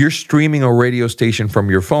like if you're streaming a radio station from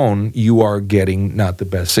your phone, you are getting not the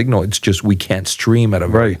best signal. It's just we can't stream at a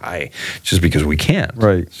very high just because we can't.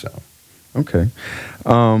 Right. So, okay.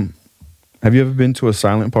 Have you ever been to a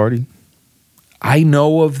silent party? I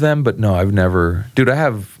know of them, but no, I've never. Dude, I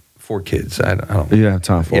have 4 kids. I don't. You don't have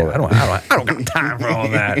time for all that. I don't got time for all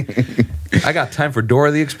that. I got time for Dora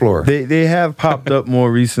the Explorer. They have popped up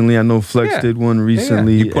more recently. I know Flex did one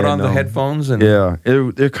recently. Yeah. You put on the headphones and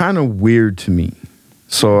they're kind of weird to me.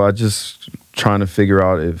 So I just trying to figure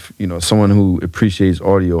out if someone who appreciates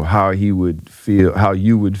audio, how you would feel.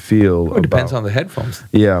 Well, it depends on the headphones.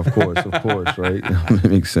 Yeah, of course, right? That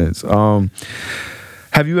makes sense.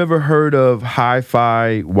 Have you ever heard of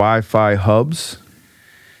hi-fi Wi-Fi hubs?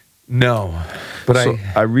 No, but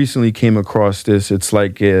I recently came across this. It's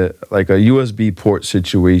like a USB port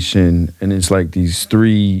situation, and it's like these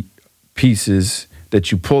 3 pieces that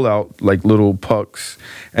you pull out like little pucks,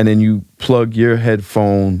 and then you plug your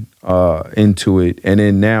headphone into it, and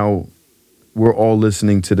then now we're all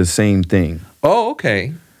listening to the same thing. Oh,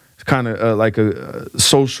 okay. It's kind of like a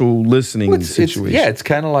social listening situation. It's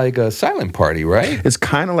kind of like a silent party, right? It's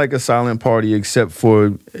kind of like a silent party, except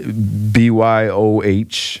for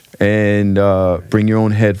BYOH and bring your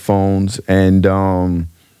own headphones, and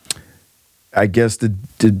I guess the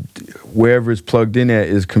wherever it's plugged in at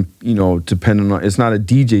is depending on. It's not a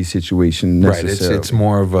DJ situation necessarily. Right. It's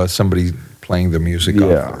more of somebody playing the music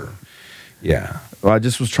off. Well, I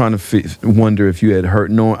just was trying to wonder if you had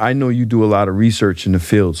heard. No, I know you do a lot of research in the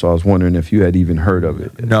field, so I was wondering if you had even heard of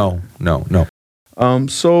it. No.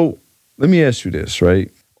 So let me ask you this,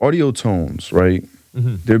 right? Audio tones, right?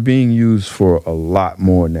 Mm-hmm. They're being used for a lot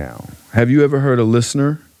more now. Have you ever heard of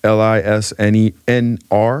Listener?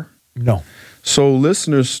 LISNER? No. So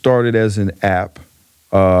Listener started as an app,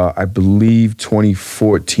 I believe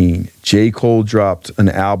 2014. J. Cole dropped an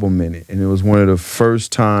album in it, and it was one of the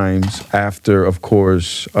first times after, of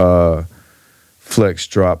course, Flex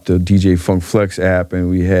dropped the DJ Funk Flex app, and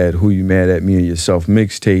we had Who You Mad At Me and Yourself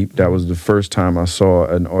mixtape. That was the first time I saw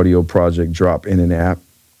an audio project drop in an app.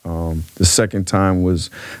 The second time was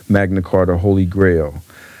Magna Carta Holy Grail.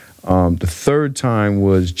 The third time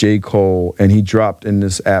was J. Cole, and he dropped in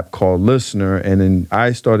this app called Listener, and then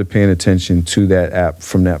I started paying attention to that app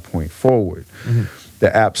from that point forward. Mm-hmm.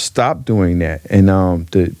 The app stopped doing that, and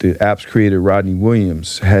the app's creator, Rodney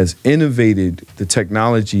Williams, has innovated the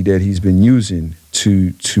technology that he's been using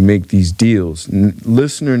to make these deals.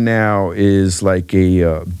 Listener now is like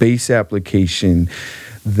a base application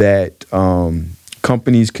that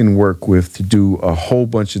companies can work with to do a whole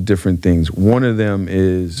bunch of different things. One of them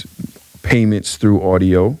is payments through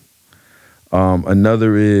audio.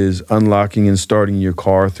 Another is unlocking and starting your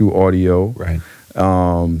car through audio. Right.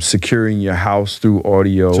 Securing your house through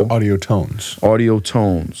audio. So audio tones. Audio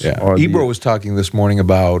tones. Yeah. Ebro was talking this morning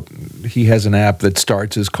about he has an app that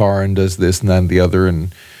starts his car and does this and that and the other,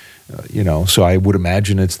 and so I would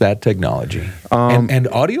imagine it's that technology. And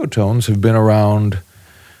audio tones have been around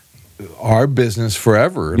our business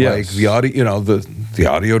forever. Yes. Like the audio, the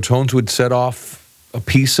audio tones would set off a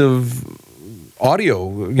piece of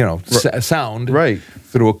audio, sound right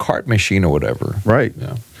through a cart machine or whatever. Right.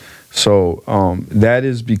 Yeah. So that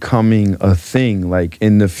is becoming a thing. Like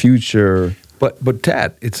in the future. But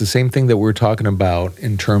Tad, it's the same thing that we're talking about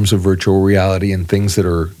in terms of virtual reality and things that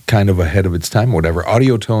are kind of ahead of its time, or whatever.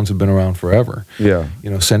 Audio tones have been around forever. Yeah.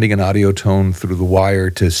 You know, sending an audio tone through the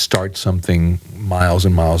wire to start something miles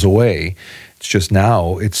and miles away. It's just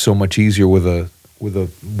now it's so much easier with this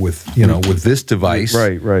device.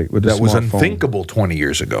 Right. With the that was smartphone. unthinkable 20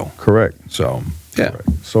 years ago. Correct. So yeah.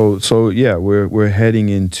 Correct. So yeah, we're heading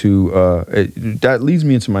into that leads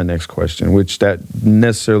me into my next question, which that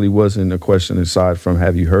necessarily wasn't a question aside from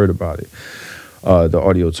have you heard about it, the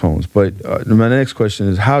audio tones. But my next question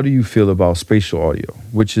is, how do you feel about spatial audio,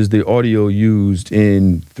 which is the audio used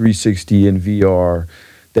in 360 and VR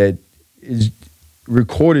that is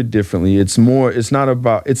recorded differently? It's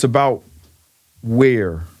about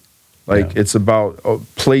where, like it's about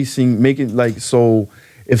making like so.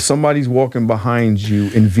 If somebody's walking behind you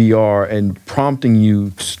in VR and prompting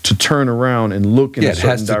you to turn around and look in a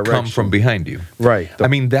certain direction, it has to come from behind you. Right. I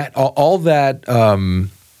mean that all that.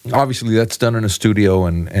 Obviously, that's done in a studio.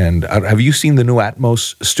 And have you seen the new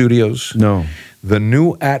Atmos studios? No. The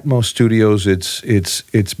new Atmos studios.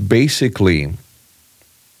 It's basically.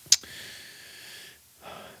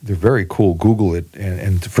 They're very cool. Google it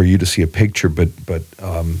and for you to see a picture, but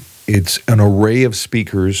it's an array of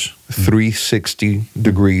speakers, 360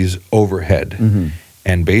 degrees overhead,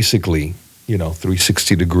 and basically,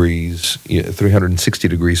 360 degrees, 360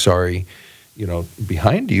 degrees. Sorry,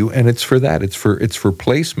 behind you, and it's for that. It's for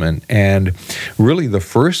placement, and really the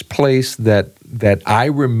first place that I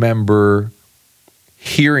remember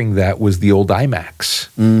hearing that was the old IMAX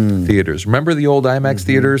theaters. Remember the old IMAX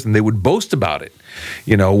theaters? And they would boast about it.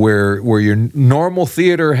 Where your normal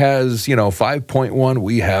theater has, 5.1,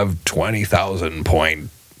 we have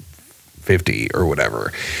 20,000.50 or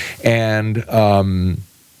whatever. And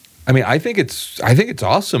I think it's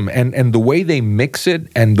awesome. And the way they mix it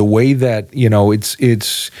and the way that,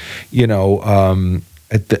 it's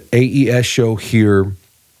at the AES show here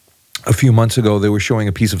a few months ago, they were showing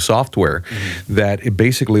a piece of software that it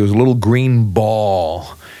basically was a little green ball,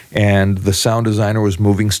 and the sound designer was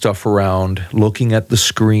moving stuff around, looking at the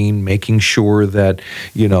screen, making sure that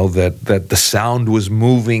that the sound was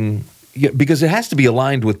moving, because it has to be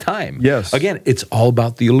aligned with time. Yes. Again, it's all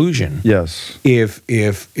about the illusion. Yes. If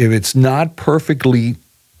it's not perfectly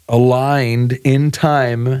aligned in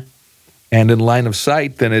time and in line of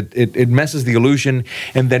sight, then it messes the illusion,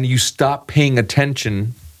 and then you stop paying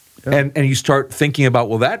attention. And you start thinking about,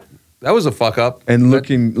 well, that was a fuck up, and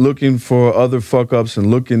looking for other fuck ups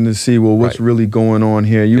and looking to see, well, what's really going on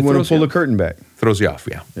here. You want to pull the curtain back. Throws you off,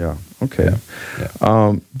 yeah. Okay.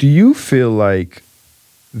 Yeah. Do you feel like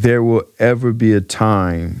there will ever be a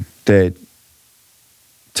time that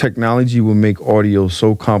technology will make audio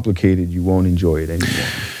so complicated you won't enjoy it anymore?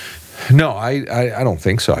 No, I don't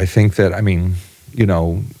think so. I think that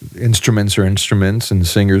instruments are instruments and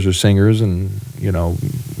singers are singers, and no,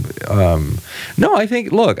 I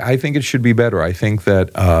think it should be better. I think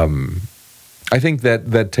that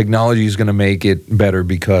that technology is going to make it better,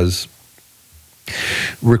 because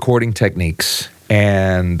recording techniques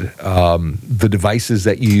and the devices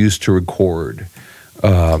that you use to record,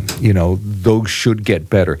 those should get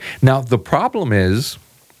better. Now, the problem is,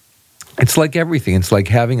 it's like everything. It's like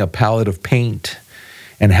having a palette of paint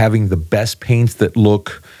and having the best paints that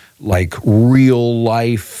look like real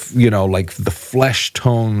life, like the flesh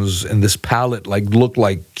tones in this palette, look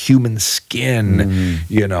like human skin,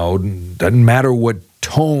 doesn't matter what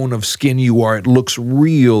tone of skin you are, it looks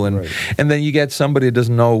real. And and then you get somebody that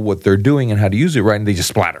doesn't know what they're doing and how to use it right, and they just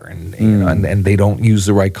splatter, and and they don't use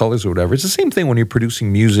the right colors or whatever. It's the same thing when you're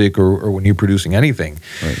producing music or when you're producing anything.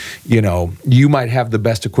 Right. You might have the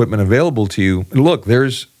best equipment available to you. Look,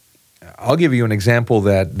 I'll give you an example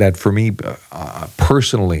that for me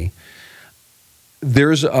personally,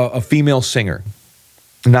 there's a female singer,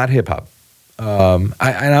 not hip hop.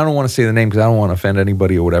 I don't want to say the name because I don't want to offend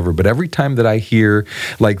anybody or whatever, but every time that I hear,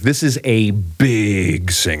 this is a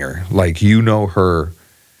big singer, her,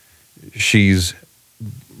 she's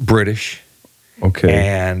British. Okay.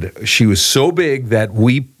 And she was so big that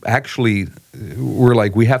we actually were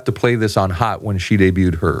we have to play this on Hot when she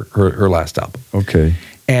debuted her last album. Okay.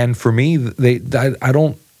 And for me, I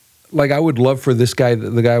don't, I would love for this guy,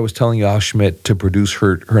 the guy I was telling you, Al Schmidt, to produce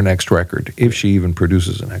her next record, if she even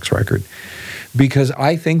produces a next record. Because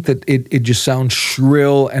I think that it just sounds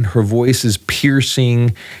shrill, and her voice is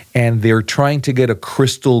piercing, and they're trying to get a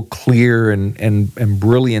crystal clear and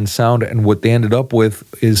brilliant sound, and what they ended up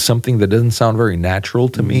with is something that doesn't sound very natural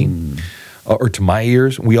to me, or to my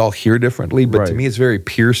ears. We all hear differently, but to me it's very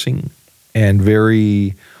piercing and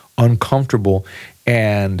very uncomfortable.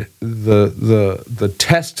 And the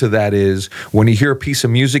test to that is when you hear a piece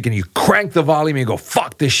of music and you crank the volume and you go,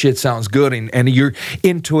 fuck, this shit sounds good, and you're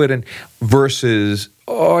into it, and versus,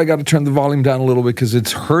 oh, I got to turn the volume down a little bit because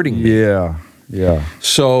it's hurting me. Yeah.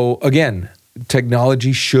 So again,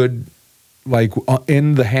 technology should, like,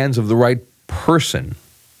 in the hands of the right person,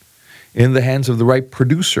 in the hands of the right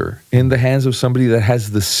producer, in the hands of somebody that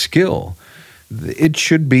has the skill, it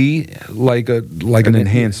should be like an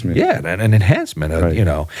enhancement. Yeah, an enhancement, right.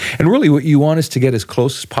 And really what you want is to get as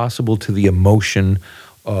close as possible to the emotion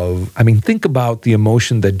of, think about the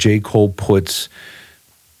emotion that J. Cole puts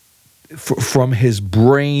from his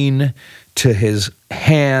brain to his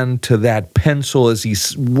hand to that pencil as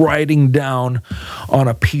he's writing down on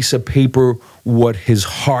a piece of paper what his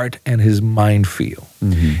heart and his mind feel.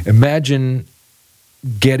 Mm-hmm. Imagine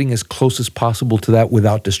getting as close as possible to that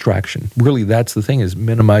without distraction. Really, that's the thing, is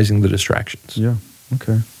minimizing the distractions. Yeah,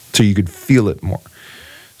 okay. So you could feel it more.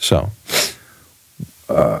 So.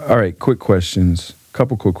 All right, quick questions.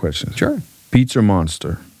 Couple quick questions. Sure. Beats or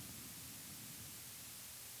Monster?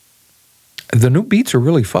 The new beats are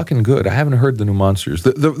really fucking good. I haven't heard the new Monsters.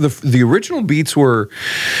 The original beats were,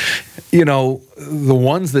 the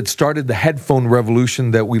ones that started the headphone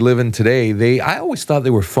revolution that we live in today. I always thought they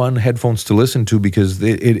were fun headphones to listen to because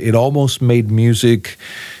it almost made music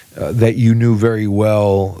that you knew very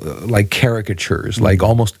well, like caricatures, like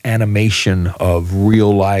almost animation of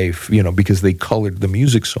real life, because they colored the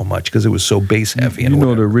music so much because it was so bass heavy.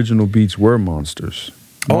 The original beats were Monsters.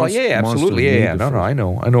 Yeah, absolutely. Yeah. No, I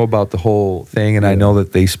know about the whole thing, and I know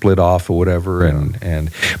that they split off or whatever. Yeah.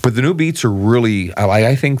 But the new beats are really,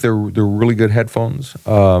 I think they're really good headphones.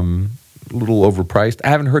 A little overpriced. I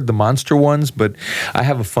haven't heard the Monster ones, but I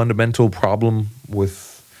have a fundamental problem with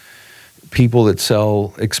people that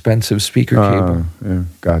sell expensive speaker cable. Yeah,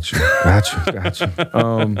 gotcha.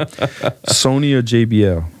 Sony or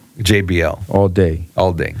JBL? JBL. All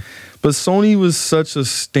day. But Sony was such a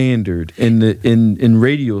standard in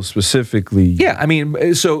radio specifically. Yeah,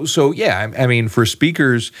 for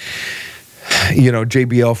speakers,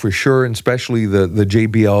 JBL for sure, and especially the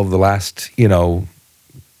JBL of the last 10,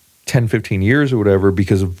 15 years or whatever,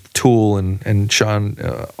 because of Tool and Sean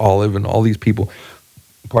Olive and all these people,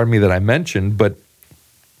 that I mentioned. But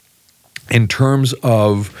in terms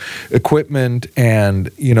of equipment and,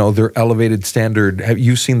 their elevated standard, have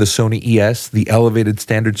you seen the Sony ES, the elevated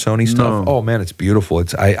standard Sony stuff? No. Oh, man, it's beautiful.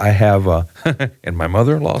 I have, in my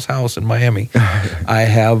mother-in-law's house in Miami, I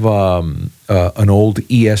have an old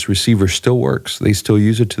ES receiver, still works. They still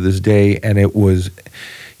use it to this day, and it was,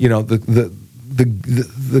 the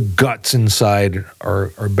guts inside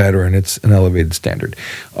are better, and it's an elevated standard.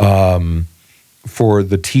 For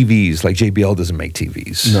the TVs, like JBL doesn't make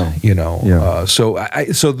TVs. No. Yeah. So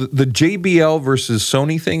the JBL versus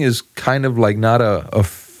Sony thing is kind of like not a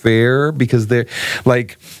fair, because they're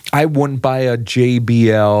like, I wouldn't buy a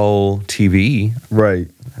JBL TV. Right.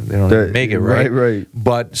 They don't even make it, right? Right.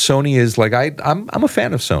 But Sony is like, I'm a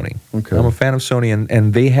fan of Sony. Okay. I'm a fan of Sony,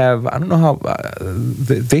 and they have, I don't know how,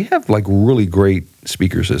 they have like really great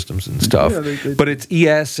speaker systems and stuff. Yeah, but it's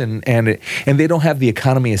ES and they don't have the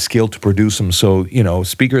economy of scale to produce them. So,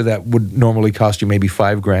 speaker that would normally cost you maybe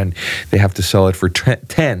 $5,000, they have to sell it for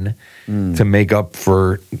 10 to make up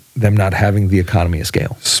for them not having the economy of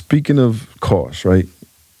scale. Speaking of cost, right?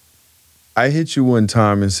 I hit you one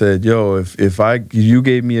time and said, yo, if you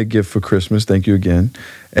gave me a gift for Christmas, thank you again,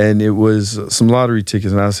 and it was some lottery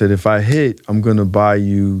tickets, and I said, if I hit, I'm going to buy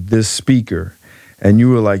you this speaker. And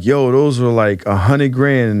you were like, yo, those were like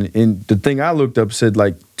 $100,000. And the thing I looked up said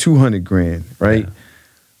like $200,000, right? Yeah.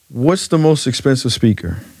 What's the most expensive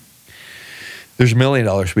speaker? There's $1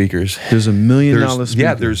 million speakers. There's $1 million speaker.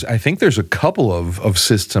 Yeah, I think there's a couple of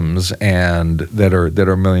systems and that are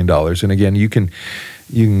 $1 million. And again, you can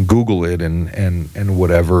Google it and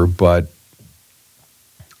whatever, but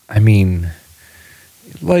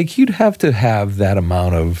like you'd have to have that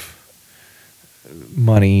amount of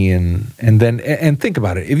money and think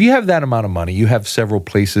about it. If you have that amount of money, you have several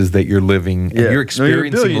places that you're living, and you're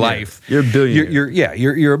experiencing life. You're a billionaire.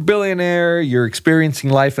 You're a billionaire. You're experiencing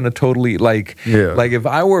life in a totally like if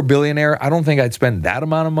I were a billionaire, I don't think I'd spend that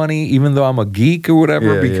amount of money, even though I'm a geek or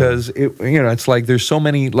whatever, because it's like there's so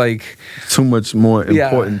many like too much more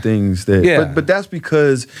important things there. Yeah. But that's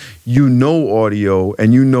because you know audio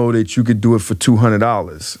and you know that you could do it for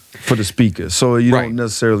 $200 for the speaker. So you don't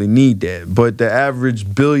necessarily need that. But the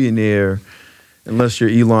average billionaire, unless you're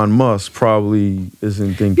Elon Musk, probably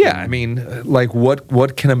isn't thinking. Yeah, like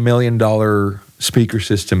what can $1 million speaker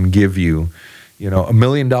system give you? $1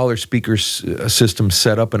 million speaker system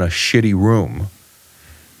set up in a shitty room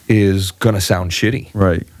is going to sound shitty.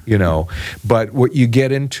 Right. You know, but what you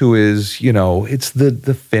get into is, you know, it's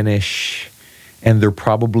the finish, and they're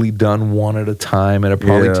probably done one at a time, and it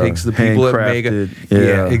probably takes the people that make it.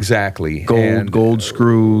 Yeah, exactly. Gold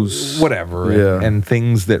screws. Whatever. And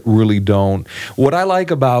things that really don't. What I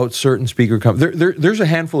like about certain speaker companies, there's a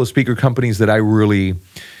handful of speaker companies that I really,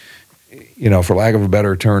 you know, for lack of a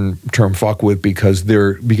better term fuck with, because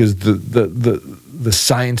the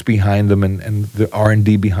science behind them and the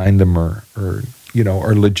R&D behind them are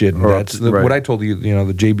legit. And that's what I told you. You know,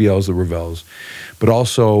 the JBLs, the Revels, but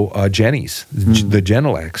also Jenny's, the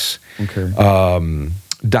Genelex,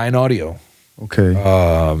 Dyn Audio,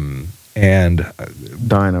 and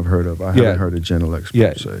Dyn I've heard of. I haven't heard of Genelex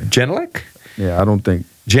per se. Genelec? Yeah, I don't think.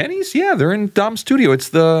 Jenny's, they're in Dom's studio. It's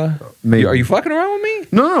the. Maybe. Are you fucking around with me?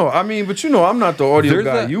 No. I mean, but you know, I'm not the audio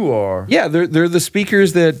guy. You are. Yeah, they're the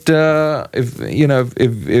speakers that they're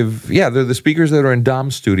the speakers that are in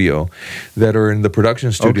Dom's studio, that are in the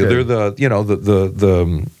production studio. Okay. They're the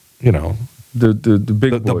the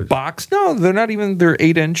big boys. The box. No, they're not even. They're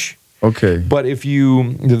 8-inch. Okay. But the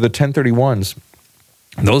 1031s,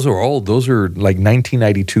 those are old. Those are like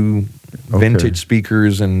 1992 vintage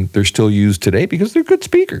speakers, and they're still used today because they're good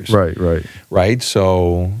speakers. Right.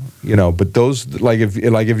 So, you know, but those, like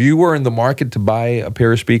if you were in the market to buy a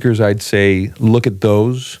pair of speakers, I'd say look at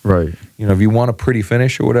those. Right. You know, if you want a pretty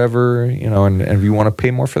finish or whatever, you know, and if you want to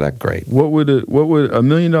pay more for that, great. What would $1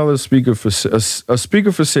 million speaker for a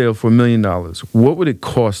speaker for sale for $1 million? What would it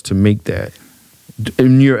cost to make that,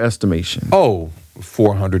 in your estimation? Oh,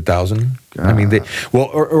 400,000. I mean,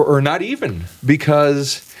 or not even,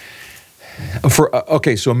 because so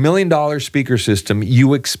 $1 million speaker system,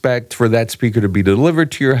 you expect for that speaker to be delivered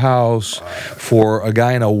to your house, for a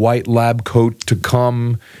guy in a white lab coat to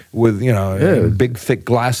come with, big thick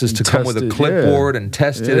glasses to come with a clipboard and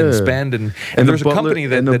test it and spend, and there's a company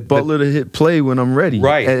that the butler to hit play when I'm ready,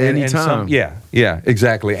 right, at any time.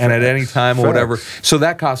 Exactly, and at any time or whatever. So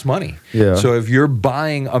that costs money. Yeah. So if you're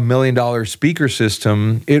buying $1 million speaker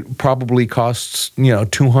system, it probably costs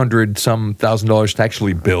 $200,000 to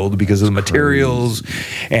actually build, because of the materials,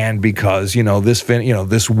 and because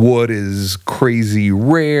this wood is crazy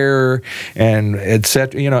rare, and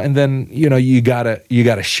etc. And then you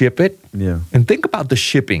gotta ship it. Yeah. And think about the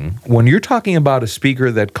shipping when you're talking about a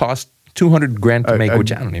speaker that costs $200,000 to make,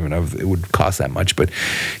 which I don't even know if it would cost that much, but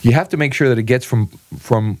you have to make sure that it gets from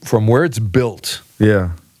where it's built.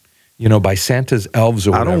 Yeah. By Santa's elves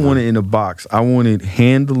or whatever. I don't want it in a box. I want it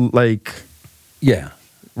handled like. Yeah.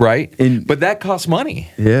 Right? But that costs money.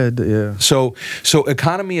 Yeah. So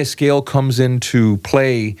economy of scale comes into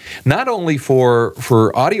play, not only for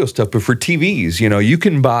audio stuff, but for TVs. You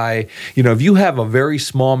can buy, if you have a very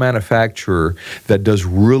small manufacturer that does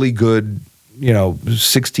really good,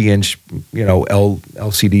 60-inch,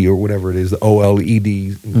 LCD or whatever it is, the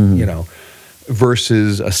OLED,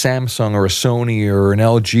 versus a Samsung or a Sony or an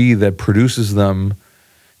LG that produces them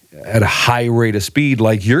at a high rate of speed,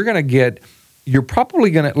 like you're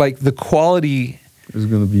probably going to, like, the quality is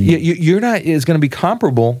going to be... is going to be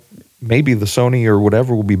comparable. Maybe the Sony or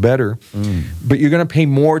whatever will be better, but you're going to pay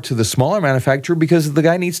more to the smaller manufacturer because the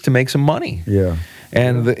guy needs to make some money. Yeah.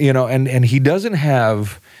 And, and he doesn't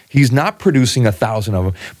have... He's not producing 1,000 of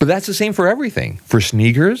them, but that's the same for everything. For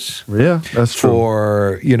sneakers, that's true.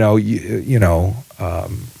 For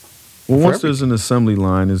once there's an assembly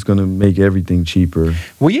line, it's going to make everything cheaper.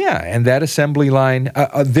 Well, yeah, and that assembly line,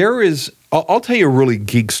 there is. I'll tell you a really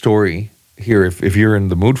geek story here if you're in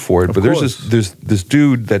the mood for it. But there's this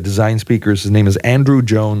dude that designs speakers. His name is Andrew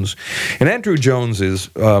Jones, and Andrew Jones is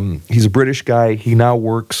he's a British guy. He now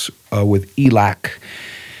works with ELAC.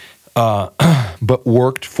 But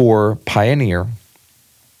worked for Pioneer.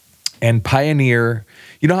 And Pioneer,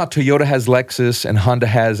 you know how Toyota has Lexus and Honda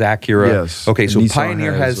has Acura? Yes. Okay, so Nissan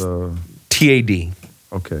Pioneer has TAD.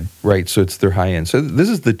 Okay. Right, so it's their high-end. So this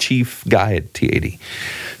is the chief guy at TAD.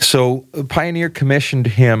 So Pioneer commissioned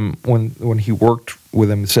him when he worked with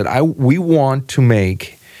him and said, we want to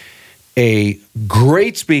make a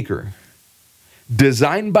great speaker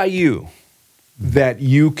designed by you that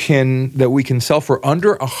we can sell for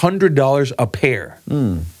under $100 a pair.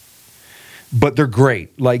 But they're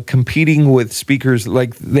great, like competing with speakers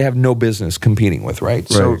like they have no business competing with, right?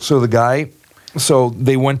 So the guy So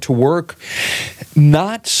they went to work,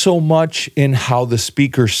 not so much in how the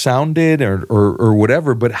speaker sounded or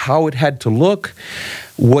whatever, but how it had to look,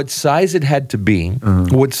 what size it had to be,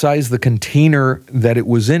 what size the container that it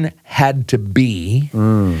was in had to be,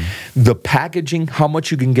 the packaging, how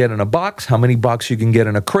much you can get in a box, how many boxes you can get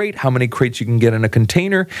in a crate, how many crates you can get in a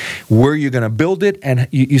container, where you're going to build it, and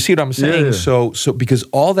you see what I'm saying? Yeah. So because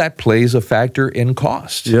all that plays a factor in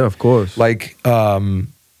cost. Yeah, of course. Like,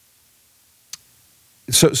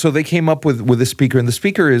 so they came up with a speaker, and the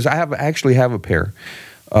speaker is I actually have a pair,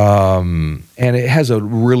 and it has a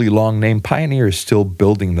really long name. Pioneer is still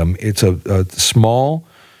building them. It's a small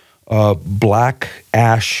black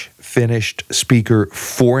ash finished speaker,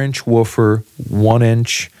 4-inch woofer,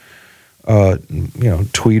 1-inch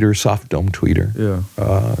tweeter, soft dome tweeter. Yeah,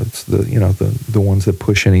 it's the ones that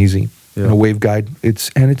push in easy. Yeah. And a waveguide.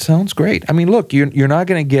 It sounds great. I mean, look, you're not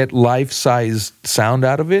going to get life-size sound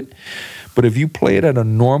out of it, but if you play it at a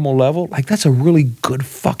normal level, like that's a really good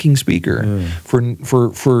fucking speaker for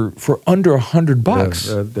under $100.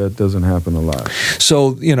 Yeah, that doesn't happen a lot.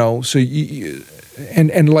 So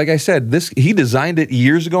and like I said, he designed it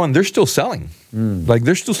years ago, and they're still selling. Like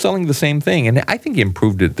they're still selling the same thing, and I think he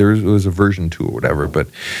improved it. There was a version 2 or whatever, but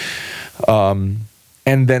and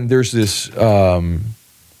then there's this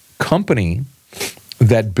company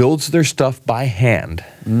that builds their stuff by hand,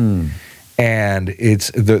 and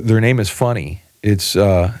it's their name is funny. It's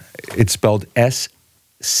spelled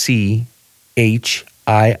SCHIIT.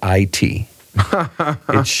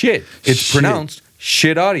 It's shit. It's pronounced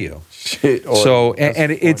shit audio. Shit. So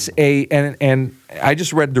and it's and I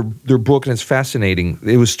just read their book, and it's fascinating.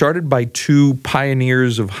 It was started by 2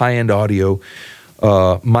 pioneers of high-end audio,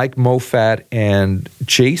 Mike Moffat and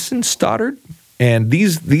Jason Stoddard. And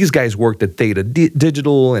these guys worked at Theta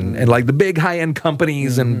Digital and like the big high-end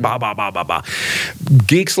companies and blah, blah, blah, blah, blah.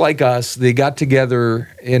 Geeks like us, they got together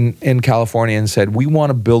in California and said, we want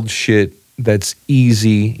to build shit that's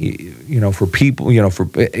easy, for people, for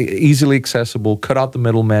easily accessible, cut out the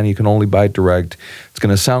middleman, you can only buy it direct. It's going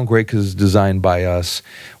to sound great because it's designed by us.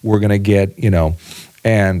 We're going to get,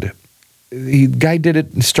 and the guy did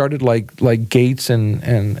it and started like Gates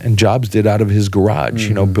and Jobs did out of his garage,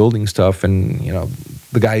 building stuff. And,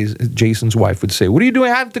 the guy, Jason's wife would say, what are you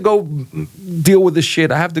doing? I have to go deal with this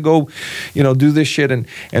shit. I have to go, do this shit. And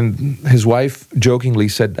his wife jokingly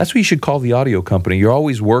said, that's what you should call the audio company. You're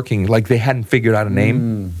always working. Like they hadn't figured out a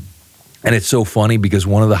name. And it's so funny because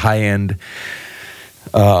one of the high-end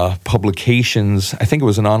publications, I think it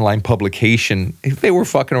was an online publication, they were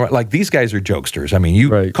fucking around. Like these guys are jokesters. I mean,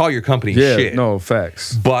 you call your company shit. No,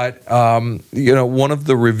 facts. But, one of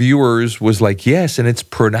the reviewers was like, yes, and it's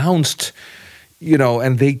pronounced,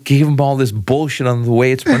 and they gave him all this bullshit on the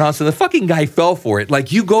way it's pronounced. And the fucking guy fell for it.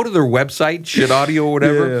 Like you go to their website, Shit Audio or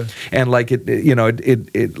whatever, and like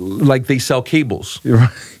it like they sell cables. Right.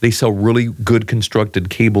 They sell really good constructed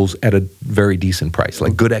cables at a very decent price,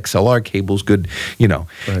 like good XLR cables, good, Right.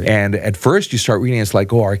 And at first you start reading, it's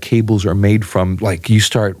like, oh, our cables are made from, like you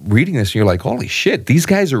start reading this and you're like, holy shit, these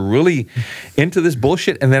guys are really into this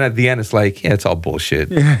bullshit. And then at the end it's like, yeah, it's all bullshit,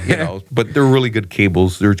 but they're really good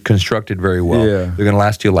cables. They're constructed very well. Yeah. They're going to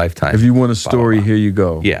last you a lifetime. If you want a story, here you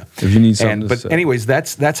go. Yeah. If you need something to say. But anyways,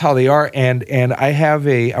 that's how they are. And I have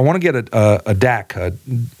I want to get a DAC,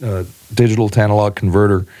 a digital to analog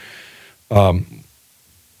converter,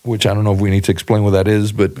 which I don't know if we need to explain what that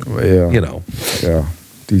is, but Yeah.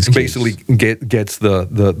 These basically gets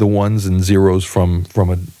the ones and zeros from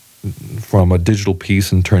a digital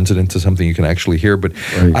piece and turns it into something you can actually hear. But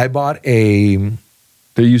I bought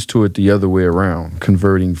They're used to it the other way around,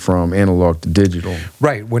 converting from analog to digital.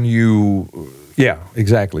 Right. Yeah,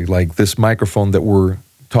 exactly. Like this microphone that we're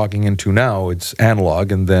talking into now, it's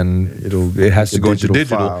analog, and then it has to go to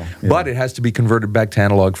digital, file, but it has to be converted back to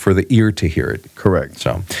analog for the ear to hear it. Correct.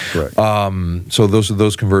 So, correct. So those are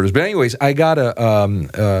those converters. But anyways, I got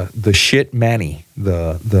the Shit Manny.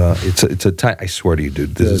 It's a I swear to you,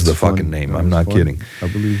 dude, this is the fucking name. I'm not kidding. I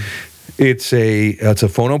believe it's a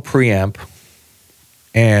phono preamp.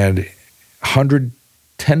 And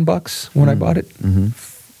 $110 when I bought it.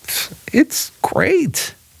 It's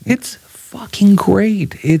great. It's fucking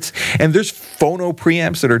great. And there's phono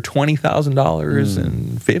preamps that are $20,000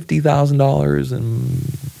 and $50,000 and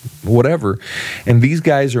whatever. And these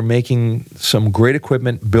guys are making some great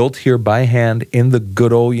equipment built here by hand in the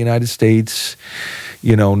good old United States.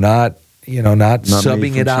 Not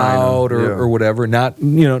subbing it out or whatever, not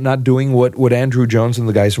doing what Andrew Jones and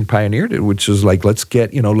the guys from Pioneer did, which is like, let's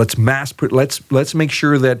make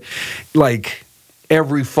sure that like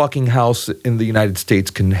every fucking house in the United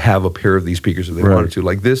States can have a pair of these speakers if they wanted to.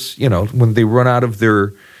 Like this, when they run out of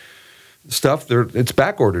their stuff, it's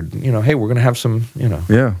back ordered. Hey, we're going to have some,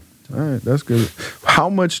 Yeah. All right, that's good. How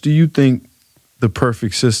much do you think the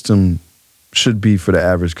perfect system should be for the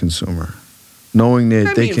average consumer? Knowing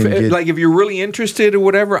that they can get... Like, if you're really interested or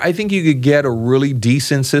whatever, I think you could get a really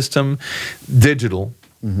decent system, digital,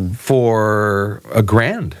 for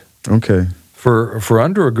 $1,000. Okay. For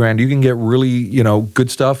under $1,000, you can get really,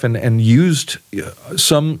 good stuff and used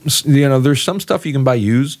some, there's some stuff you can buy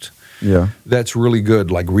used. Yeah. That's really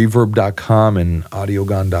good. Like reverb.com and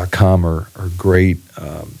audiogon.com are great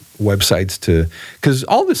websites because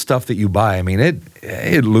all this stuff that you buy, I mean,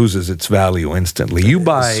 it loses its value instantly. You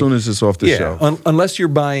buy as soon as it's off the shelf. Unless you're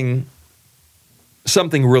buying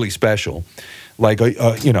something really special, like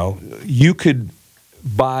you could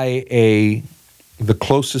buy the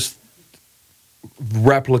closest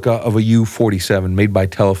replica of a U47 made by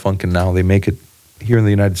Telefunken. Now they make it here in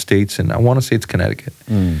the United States, and I want to say it's Connecticut.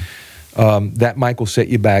 That mic will set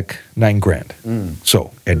you back $9,000.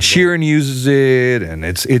 So Ed Sheeran uses it, and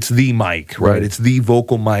it's the mic, right? It's the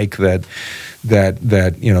vocal mic that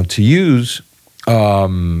to use.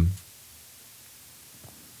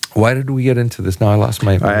 Why did we get into this? Now I lost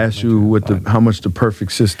my. I asked you how much the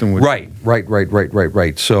perfect system would. Right.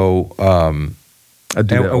 So. I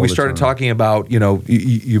do and we started talking about,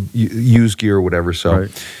 you use gear or whatever. So,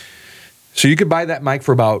 so you could buy that mic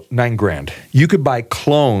for about $9,000. You could buy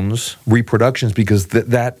clones, reproductions, because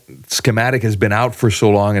that schematic has been out for so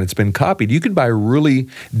long and it's been copied. You could buy a really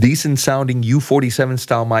decent sounding U47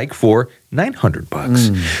 style mic for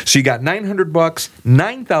 $900. So you got $900,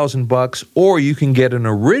 $9,000, or you can get an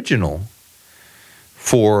original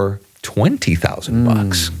for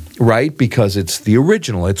 $20,000. Right, because it's the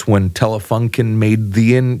original. It's when Telefunken made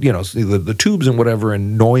the tubes and whatever,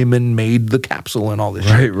 and Neumann made the capsule and all this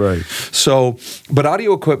shit. Right. So, but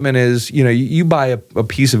audio equipment is, you buy a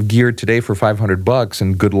piece of gear today for $500,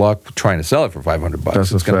 and good luck trying to sell it for $500.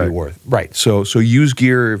 That's it's going to be worth. Right. So used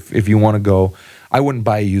gear, if you want to go, I wouldn't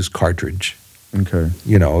buy a used cartridge. Okay.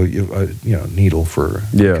 Needle for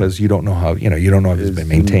because you don't know how you don't know if it's been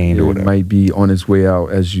maintained or whatever. It might be on its way out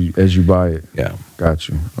as you buy it. Yeah. Got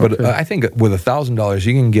you. Okay. But I think with $1,000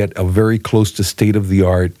 you can get a very close to state of the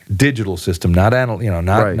art digital system, not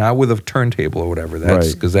not with a turntable or whatever.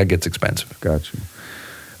 That's because that gets expensive. Got you.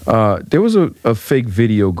 There was a fake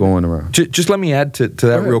video going around. Just let me add to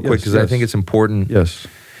that real quick because I think it's important. Yes.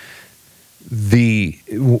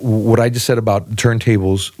 What I just said about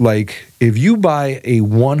turntables, like if you buy a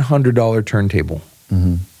 $100 turntable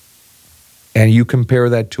and you compare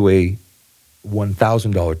that to a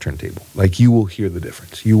 $1,000 turntable, like you will hear the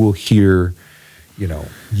difference. You will hear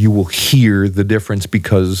the difference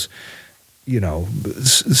because,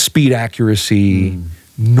 speed accuracy,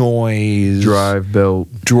 noise,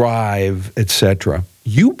 drive, etc.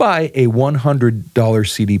 You buy a $100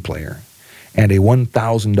 CD player and a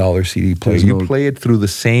 $1,000 CD player. You play it through the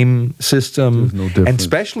same system. There's no difference. And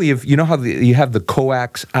especially if, how you have the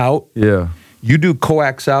coax out. Yeah. You do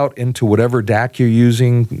coax out into whatever DAC you're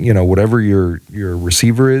using, whatever your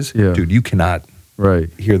receiver is. Yeah. Dude, you cannot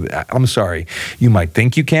hear that. I'm sorry. You might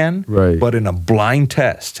think you can. Right. But in a blind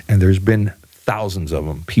test, and there's been thousands of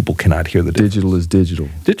them, people cannot hear the difference. Digital is digital.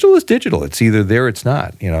 Digital is digital. It's either there or it's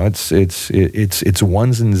not. It's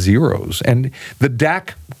ones and zeros. And the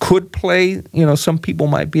DAC could play, some people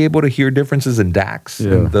might be able to hear differences in DACs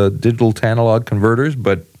and the digital to analog converters,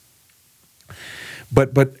 but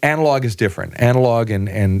analog is different. Analog and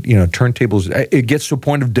turntables, it gets to a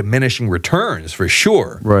point of diminishing returns for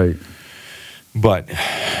sure. Right. But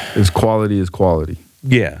quality is quality.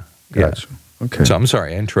 Yeah. Gotcha. Yeah. Okay. So I'm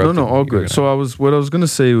sorry, I interrupted. No, all good. So what I was gonna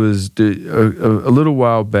say was a little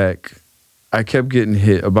while back, I kept getting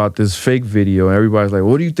hit about this fake video, and everybody's like,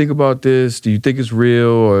 "What do you think about this? Do you think it's real,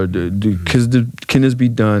 or can this be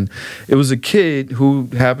done?" It was a kid who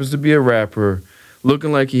happens to be a rapper,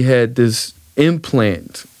 looking like he had this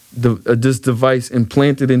implant, this device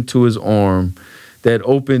implanted into his arm that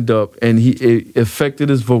opened up, and it affected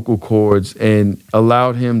his vocal cords and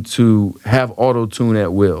allowed him to have auto-tune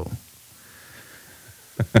at will.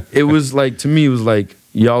 It was like, to me, it was like,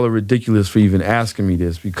 y'all are ridiculous for even asking me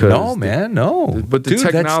this because no. But the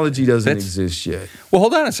technology doesn't exist yet. Well,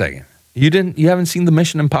 hold on a second. You haven't seen the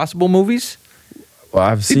Mission Impossible movies?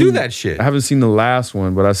 Well, They do that shit. I haven't seen the last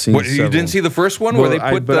one, but I've seen. What, you didn't see the first one where they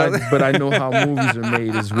put but I know how movies are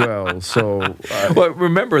made as well. So, well,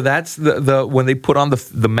 remember that's the when they put on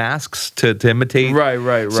the masks to imitate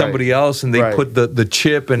somebody else, and they put the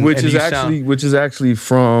chip and which is actually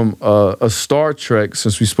from a Star Trek.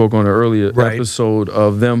 Since we spoke on an earlier episode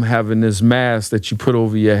of them having this mask that you put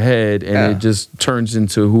over your head, and it just turns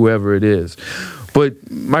into whoever it is. But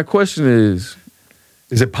my question is,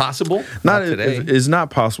 Is it possible? Not today. It's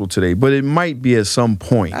not possible today, but it might be at some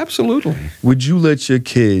point. Absolutely. Would you let your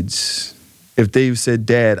kids, if they've said,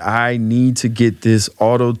 Dad, I need to get this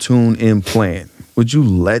auto-tune implant, would you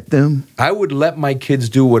let them? I would let my kids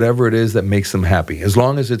do whatever it is that makes them happy, as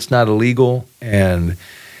long as it's not illegal and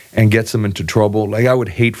gets them into trouble. Like, I would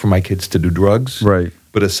hate for my kids to do drugs. Right.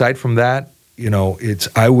 But aside from that,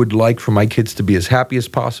 I would like for my kids to be as happy as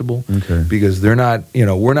possible. Okay. Because they're not,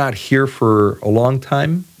 we're not here for a long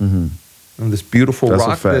time. Mm-hmm. On this beautiful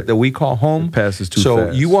That's rock that we call home. It passes too so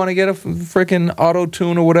fast. You want to get a freaking auto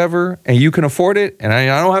tune or whatever, and you can afford it, and I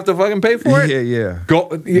don't have to fucking pay for it. Yeah.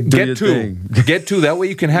 Go get two. That way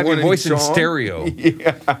you can have your voice in stereo.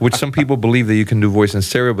 Yeah. Which some people believe that you can do voice in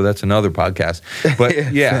stereo, but that's another podcast.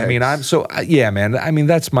 But yeah, I mean, man. I mean,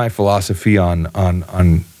 that's my philosophy on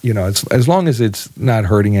it's, as long as it's not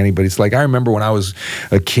hurting anybody. It's like, I remember when I was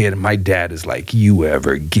a kid, my dad is like, "You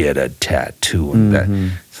ever get a tattoo?" And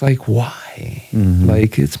that. Like, why? Mm-hmm.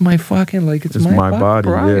 Like, it's my fucking, like, it's my body.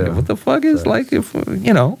 Yeah. What the fuck is, like, if,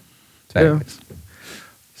 Yeah.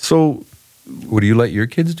 So, would you let your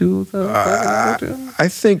kids do the I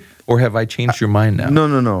think. Or have I changed your mind now?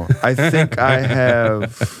 No. I think I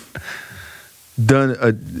have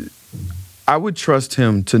done I would trust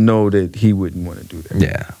him to know that he wouldn't want to do that.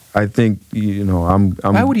 Yeah. I think, I'm.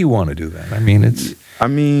 Why would you want to do that? I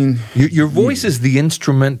mean, your voice is the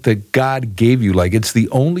instrument that God gave you. Like, it's the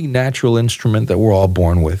only natural instrument that we're all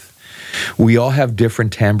born with. We all have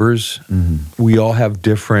different timbres. Mm-hmm. We all have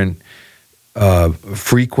different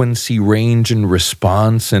frequency range and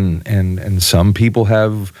response, and some people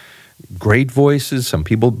have great voices, some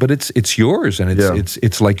people, but it's yours, and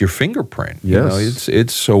it's like your fingerprint. Yes.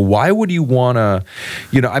 It's so why would you want to,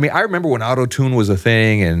 I mean, I remember when auto-tune was a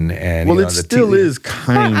thing, and well, it still is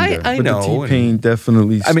kind of. I know. The T-Pain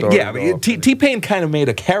definitely. T-Pain kind of made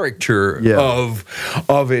a caricature of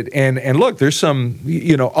it, and look, there's some,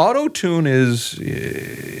 auto-tune is,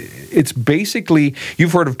 it's basically,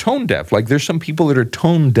 you've heard of tone deaf. Like, there's some people that are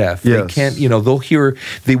tone deaf. Yes. They can't,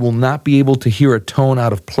 they will not be able to hear a tone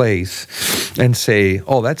out of place and say,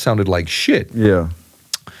 "Oh, that sounded like shit." Yeah.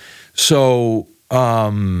 So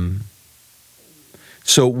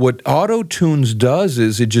what auto-tunes does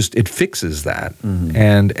is it fixes that. Mm-hmm.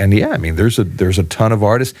 And yeah, I mean, there's a ton of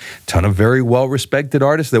artists, ton of very well-respected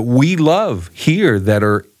artists that we love here that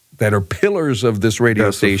are pillars of this radio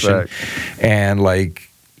station. And like,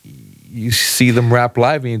 you see them rap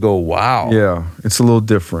live and you go, wow. Yeah, it's a little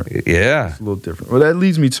different. Yeah. It's a little different. Well, that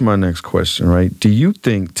leads me to my next question, right? Do you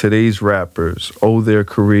think today's rappers owe their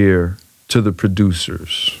career to the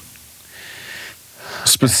producers?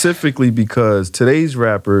 Specifically because today's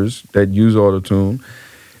rappers that use autotune,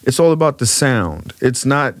 it's all about the sound. It's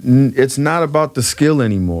not about the skill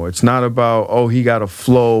anymore. It's not about, oh, he got a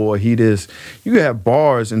flow or he this. You can have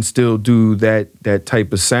bars and still do that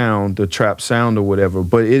type of sound, the trap sound or whatever,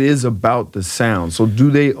 but it is about the sound. So do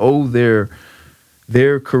they owe their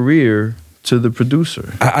career to the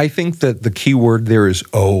producer? I think that the key word there is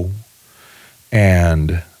owe.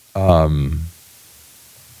 And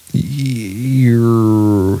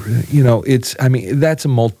that's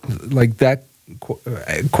that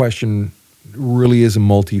question really is a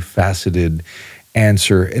multifaceted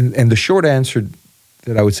answer, and the short answer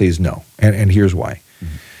that I would say is no, and here's why.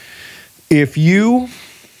 Mm-hmm. If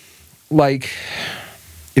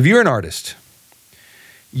you're an artist,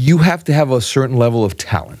 you have to have a certain level of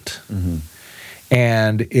talent. Mm-hmm.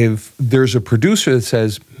 And if there's a producer that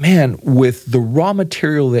says, man, with the raw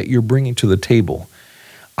material that you're bringing to the table,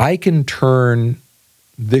 I can turn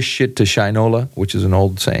this shit to shinola, which is an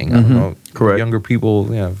old saying. I don't know. Correct. Younger people,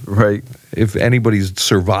 right. If anybody's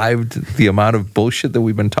survived the amount of bullshit that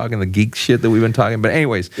we've been talking, the geek shit that we've been talking. But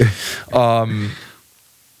anyways,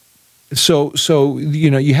 so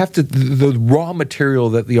you have to, the raw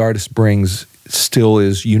material that the artist brings still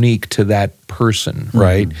is unique to that person,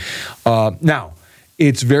 right? Now,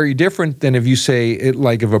 it's very different than if you say,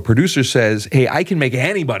 if a producer says, hey, I can make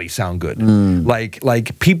anybody sound good.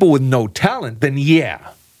 Like people with no talent, then yeah.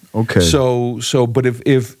 Okay. So, but if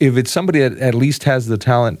it's somebody that at least has the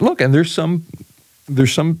talent, look, and there's some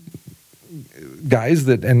guys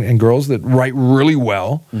that and girls that write really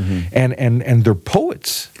well, and they're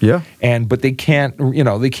poets. Yeah. But they can't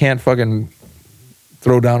fucking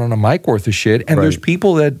throw down on a mic worth of shit. And there's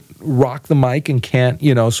people that rock the mic and can't,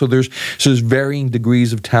 so there's varying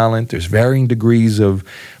degrees of talent. There's varying degrees of,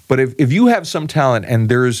 but if you have some talent and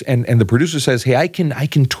the producer says, hey, I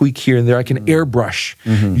can tweak here and there, I can airbrush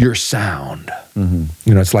your sound.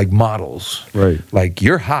 It's like models. Right. Like,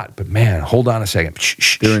 you're hot, but man, hold on a second.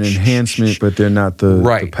 They're an enhancement, but they're not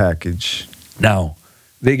the package. Now,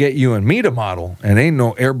 they get you and me to model, and ain't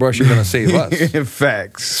no airbrushing going to save us.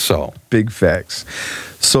 Facts. So big facts.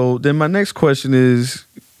 So then my next question is,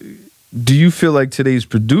 do you feel like today's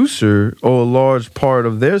producer owe a large part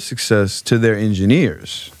of their success to their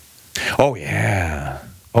engineers? Oh yeah.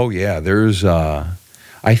 There's,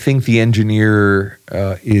 I think the engineer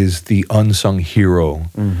is the unsung hero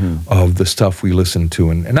of the stuff we listen to,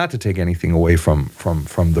 and not to take anything away from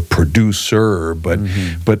the producer, but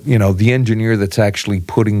you know, the engineer that's actually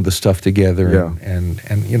putting the stuff together, and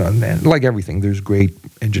you know, and like everything, there's great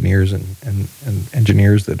engineers and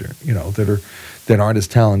engineers that are, you know, that aren't as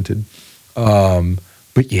talented.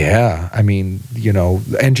 But yeah, I mean, you know,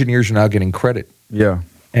 the engineers are now getting credit. Yeah.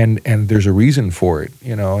 And there's a reason for it,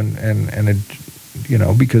 you know, and it, you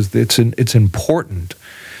know, because it's important.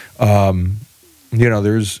 You know,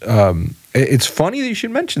 there's it's funny that you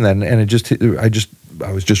should mention that, and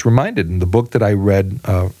I was just reminded in the book that I read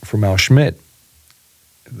from Al Schmidt.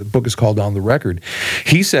 The book is called On the Record.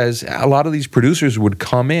 He says a lot of these producers would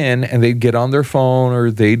come in and they'd get on their phone or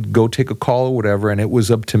they'd go take a call or whatever, and it was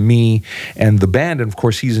up to me and the band, and of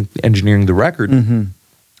course he's engineering the record.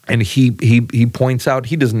 And he points out,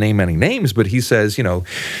 he doesn't name any names, but he says, you know,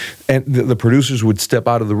 and the producers would step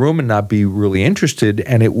out of the room and not be really interested,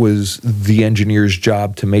 and it was the engineer's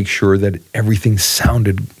job to make sure that everything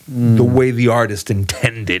sounded the way the artist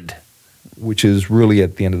intended, which is really,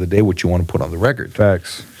 at the end of the day, what you want to put on the record.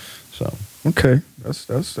 Facts. So okay, that's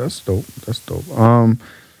dope. That's dope.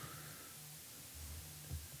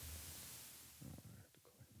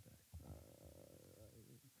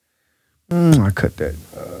 I cut that.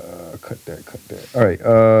 Cut that. All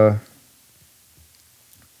right.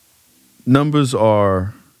 Numbers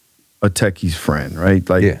are a techie's friend, right?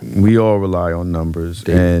 Like we all rely on numbers,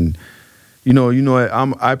 and you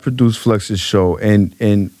know, I produce Flex's show,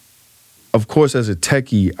 and of course, as a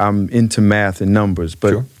techie, I'm into math and numbers,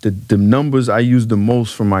 but the numbers I use the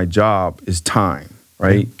most for my job is time,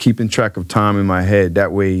 right? Keeping track of time in my head.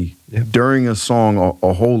 That way, during a song,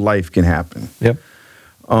 a whole life can happen.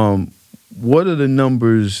 What are the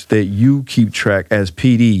numbers that you keep track as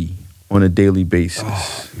PD on a daily basis?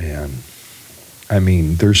 Oh, man. I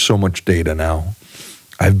mean, there's so much data now.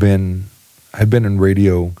 I've been in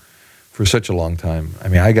radio for such a long time. I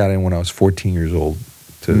mean, I got in when I was 14 years old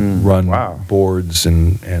to run boards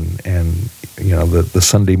and you know, the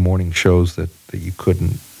Sunday morning shows that you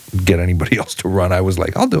couldn't get anybody else to run. I was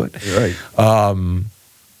like, I'll do it. Right.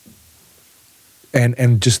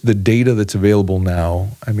 And just the data that's available now.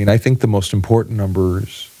 I mean, I think the most important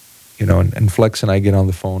numbers, you know, and Flex and I get on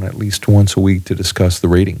the phone at least once a week to discuss the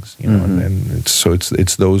ratings, you know, and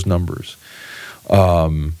it's those numbers.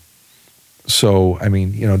 So I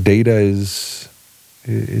mean, you know, data is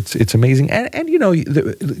it's amazing, and you know,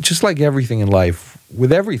 just like everything in life,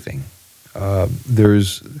 with everything,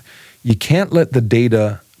 you can't let the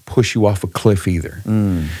data push you off a cliff either.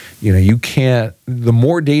 You know, you can't. The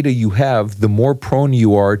more data you have, the more prone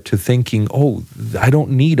you are to thinking, "Oh, I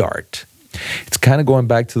don't need art." It's kind of going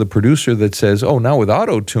back to the producer that says, "Oh, now with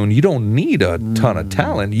auto-tune, you don't need a ton of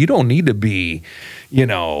talent. You don't need to be, you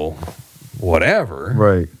know, whatever.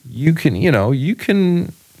 Right? You can,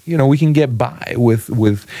 we can get by with,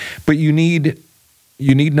 but you need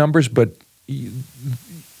numbers, but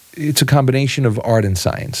it's a combination of art and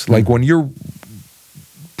science. Like when you're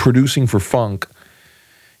producing for funk,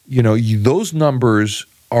 you know, those numbers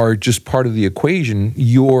are just part of the equation.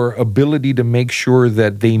 Your ability to make sure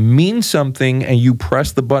that they mean something, and you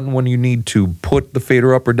press the button when you need to, put the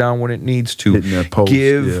fader up or down when it needs to,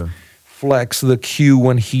 give Flex the cue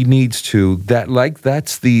when he needs to.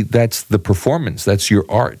 That's the performance. That's your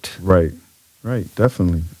art. Right,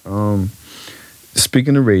 definitely.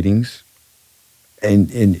 Speaking of ratings,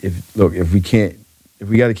 and if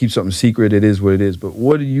we got to keep something secret, it is what it is. But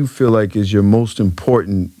what do you feel like is your most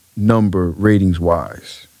important number ratings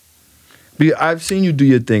wise? Because I've seen you do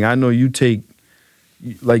your thing. I know you take,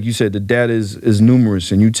 like you said, the data is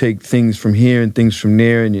numerous, and you take things from here and things from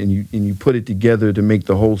there, and you put it together to make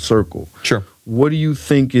the whole circle. Sure. What do you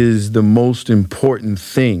think is the most important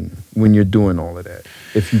thing when you're doing all of that,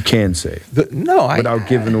 if you can say? Without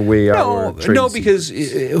giving away our trade secrets. Because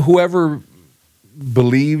whoever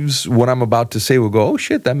believes what I'm about to say will go, oh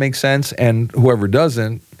shit, that makes sense, and whoever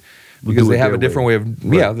doesn't, because they have a different way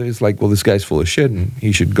of, it's like, well, this guy's full of shit, and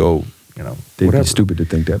he should go, you know, they'd whatever. be stupid to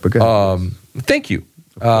think that, but go ahead. Thank you.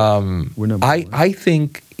 We're I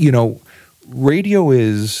think, you know, radio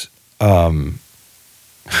is,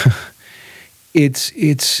 it's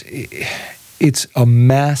a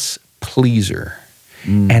mass pleaser,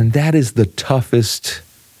 and that is the toughest.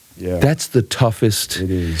 Yeah, that's the toughest.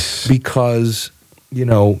 It is, because, you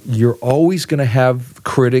know, you're always going to have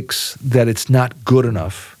critics that it's not good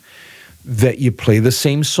enough, that you play the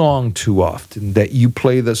same song too often, that you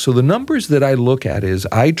play so the numbers that I look at is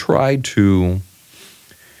I try to,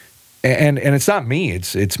 and it's not me,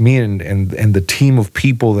 it's me and the team of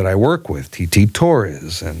people that I work with, TT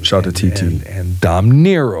Torres and shout out to TT and Dom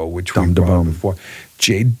Nero, which we brought before,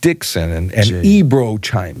 Jay Dixon and Ebro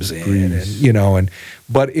chimes in, and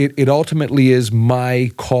but it ultimately is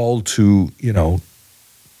my call to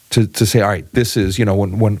to say, all right, this is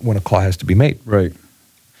when a call has to be made, right.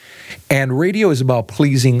 And radio is about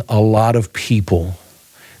pleasing a lot of people,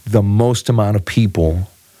 the most amount of people.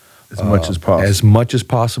 As much as possible. As much as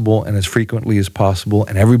possible and as frequently as possible.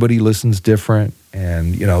 And everybody listens different.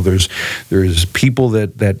 And, there's people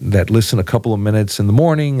that listen a couple of minutes in the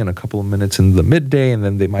morning and a couple of minutes in the midday, and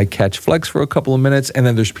then they might catch Flex for a couple of minutes. And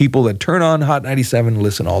then there's people that turn on Hot 97 and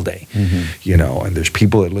listen all day, and there's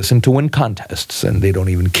people that listen to win contests, and they don't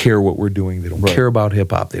even care what we're doing. They don't care about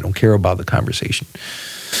hip-hop. They don't care about the conversation.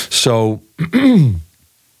 So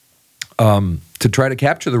to try to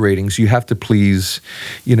capture the ratings, you have to please,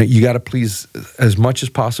 you got to please as much as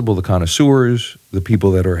possible the connoisseurs, the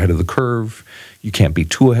people that are ahead of the curve. You can't be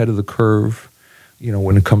too ahead of the curve,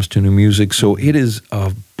 when it comes to new music. So it is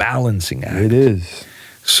a balancing act. It is.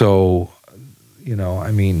 So,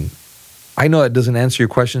 I know that doesn't answer your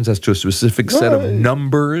questions as to a specific set of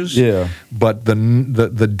numbers. Yeah. But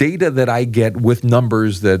the data that I get with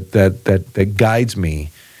numbers that guides me,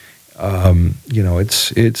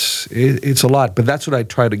 it's a lot, but that's what I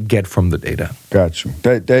try to get from the data. Got you.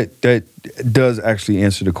 That does actually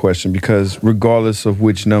answer the question, because regardless of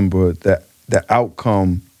which number, the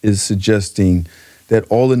outcome is suggesting that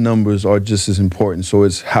all the numbers are just as important. So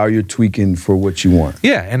it's how you're tweaking for what you want.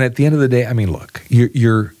 Yeah, and at the end of the day, look,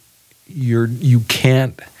 you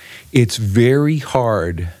can't. It's very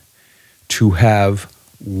hard to have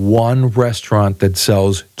one restaurant that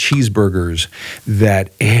sells cheeseburgers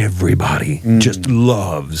that everybody just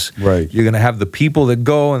loves. Right. You're going to have the people that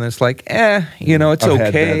go and it's like, it's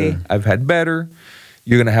okay. I've had better.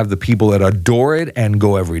 You're going to have the people that adore it and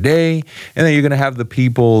go every day. And then you're going to have the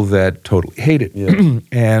people that totally hate it. Yeah.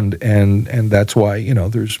 and that's why,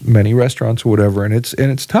 there's many restaurants or whatever. And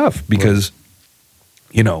it's tough because,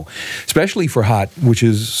 especially for Hot, which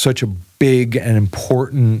is such a big and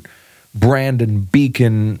important brand and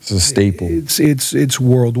beacon. It's a staple. It's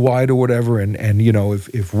worldwide or whatever. And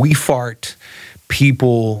if we fart,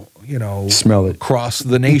 people, smell it across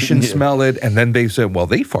the nation, smell it, and then they say, well,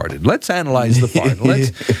 they farted. Let's analyze the fart.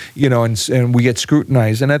 Let's, and we get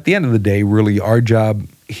scrutinized. And at the end of the day, really, our job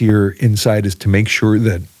here inside is to make sure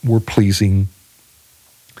that we're pleasing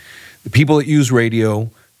the people that use radio,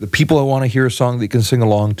 the people that want to hear a song they can sing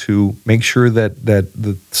along to, make sure that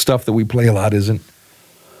the stuff that we play a lot isn't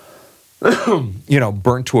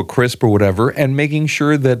burnt to a crisp or whatever, and making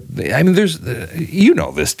sure that there's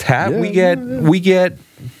this tab we get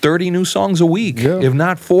 30 new songs a week, if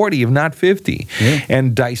not 40, if not 50,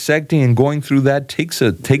 and dissecting and going through that takes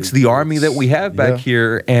the army that we have back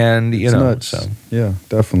here, and nuts. So yeah,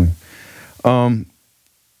 definitely.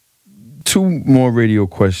 Two more radio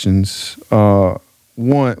questions. I'll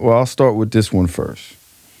start with this one first.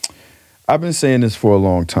 I've been saying this for a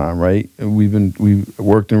long time, right? We've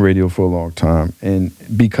worked in radio for a long time, and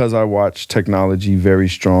because I watch technology very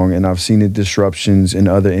strong, and I've seen the disruptions in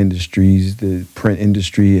other industries, the print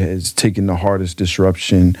industry has taken the hardest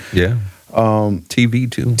disruption. Yeah. TV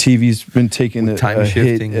too. TV's been taking a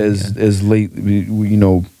hit as late.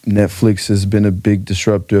 Netflix has been a big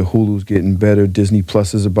disruptor. Hulu's getting better. Disney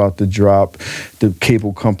Plus is about to drop. The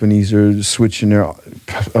cable companies are switching their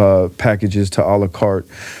packages to a la carte.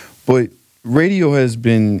 But radio has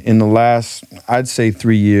been, in the last, I'd say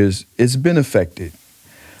 3 years, it's been affected.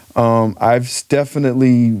 I've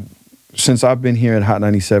definitely, since I've been here at Hot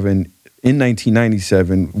 97 in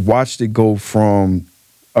 1997, watched it go from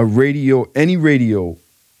any radio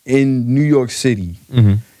in New York City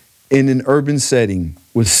in an urban setting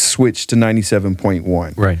was switched to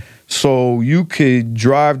 97.1. Right. So you could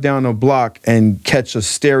drive down a block and catch a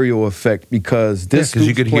stereo effect because this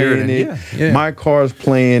Stoop's playing it, my car's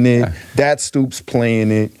playing it, that Stoop's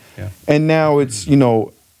playing it. Yeah. And now it's,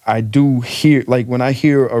 I do hear, like when I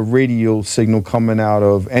hear a radio signal coming out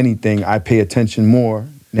of anything, I pay attention more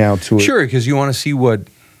now to it. Sure, because you want to see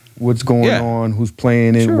what's going on, who's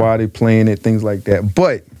playing it, why they're playing it, things like that.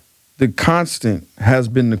 But the constant has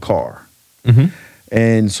been the car.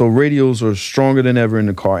 And so radios are stronger than ever in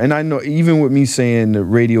the car. And I know even with me saying that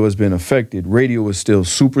radio has been affected, radio is still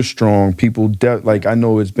super strong. People, like I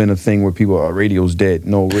know it's been a thing where people are, radio's dead.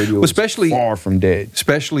 No, radio is far from dead.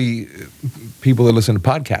 Especially people that listen to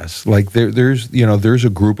podcasts. Like there's a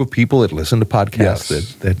group of people that listen to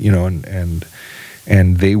podcasts that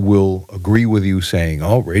and they will agree with you saying,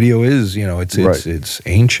 oh, radio is, it's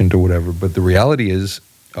ancient or whatever. But the reality is,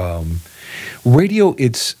 radio,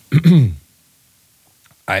 it's...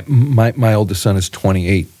 My oldest son is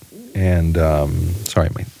 28, and sorry,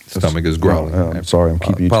 my stomach is growling. I'm sorry, I'm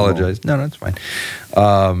keeping you too long. Apologize. No, it's fine.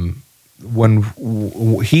 When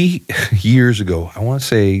he, years ago, I want to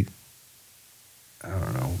say, I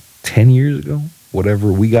don't know, 10 years ago,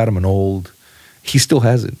 whatever, we got him an old, he still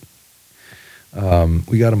has it.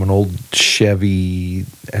 We got him an old Chevy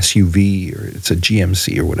SUV, or it's a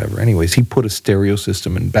GMC or whatever. Anyways, he put a stereo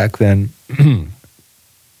system in. Back then,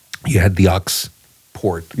 you had the aux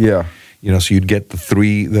port. Yeah. So you'd get the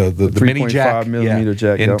mini jack, 3.5mm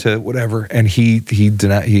jack into whatever. And he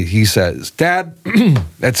says, Dad,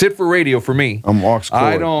 that's it for radio for me. I'm aux cord.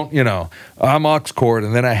 I don't, I'm aux cord,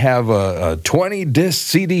 and then I have a 20 disc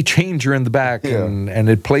CD changer in the back, and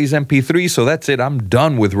it plays MP3. So that's it. I'm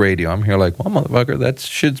done with radio. I'm here like, well, motherfucker, that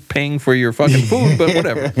shit's paying for your fucking food, but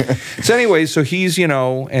whatever. So anyway, so he's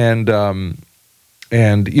and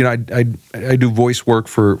I do voice work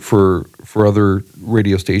for other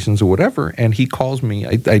radio stations or whatever, and he calls me.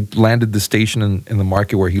 I landed the station in the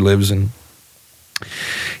market where he lives, and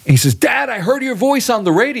he says, Dad, I heard your voice on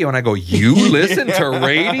the radio. And I go, you listen to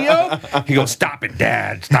radio? He goes, stop it,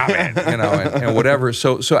 Dad, stop it, and whatever.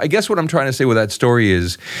 So I guess what I'm trying to say with that story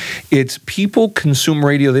is, it's people consume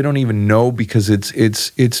radio, they don't even know, because it's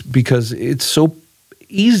because it's so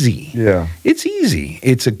easy. Yeah, it's easy.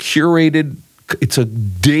 It's a daily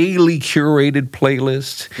curated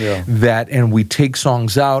playlist and we take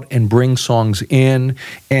songs out and bring songs in,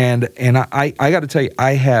 and I got to tell you,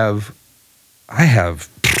 I have I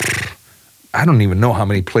don't even know how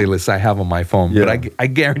many playlists I have on my phone, but I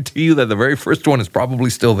guarantee you that the very first one is probably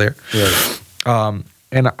still there. And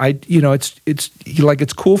it's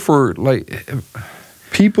cool for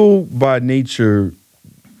people by nature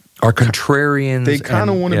are contrarians. They kind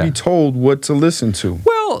of want to be told what to listen to.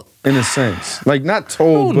 Well, in a sense, like not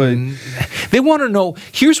told, but they want to know.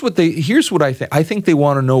 Here's what I think. I think they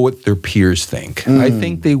want to know what their peers think. I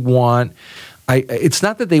think they want. It's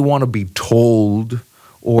not that they want to be told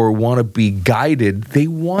or want to be guided. They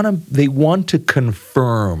want to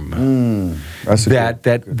confirm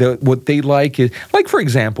that what they like is, like, for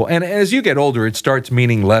example, and as you get older, it starts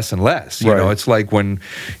meaning less and less. You know, it's like when,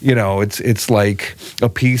 it's like a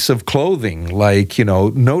piece of clothing. Like,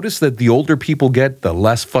 notice that the older people get, the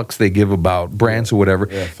less fucks they give about brands or whatever.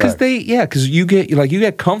 Because you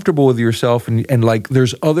get comfortable with yourself, and like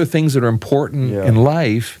there's other things that are important in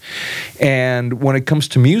life. And when it comes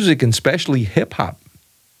to music, and especially hip hop,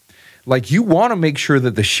 like, you want to make sure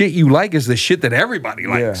that the shit you like is the shit that everybody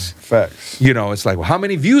likes. Yeah, facts. It's like, well, how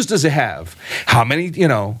many views does it have? How many,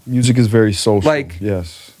 Music is very social. Like,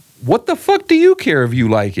 yes. What the fuck do you care if you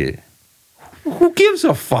like it? Who gives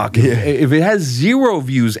a fuck? If it has 0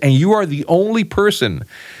 views and you are the only person,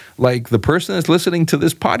 like the person that's listening to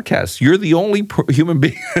this podcast, you're the only human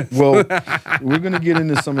being. Well, we're going to get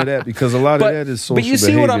into some of that, because a lot of that is social behavior. But you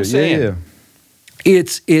see what I'm saying?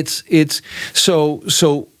 It's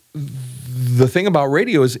so the thing about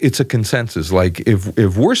radio is it's a consensus. Like,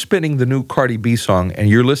 if we're spinning the new Cardi B song and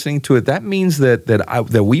you're listening to it, that means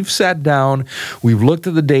that we've sat down, we've looked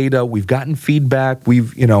at the data, we've gotten feedback,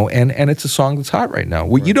 and it's a song that's hot right now.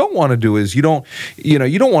 What you don't want to do is you don't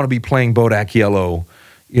want to be playing Bodak Yellow,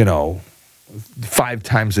 5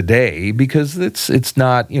 times a day, because it's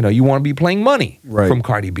not, you want to be playing Money from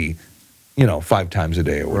Cardi B, 5 times a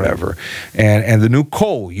day or whatever. And the new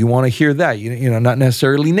Cole, you want to hear that, not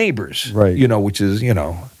necessarily Neighbors, which is,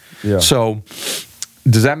 So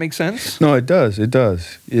does that make sense? No, it does.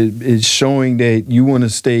 It's showing that you want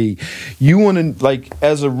to like,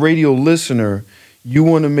 as a radio listener, you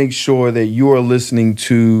want to make sure that you are listening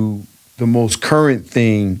to the most current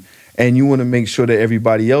thing, and you want to make sure that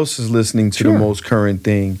everybody else is listening to the most current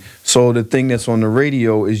thing. So the thing that's on the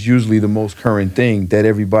radio is usually the most current thing that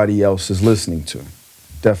everybody else is listening to.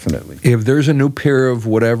 Definitely. If there's a new pair of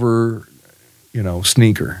whatever,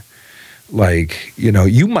 sneaker, like,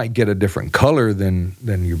 you might get a different color than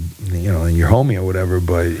your homie or whatever,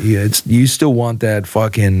 but you still want that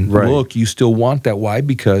fucking look. You still want that. Why?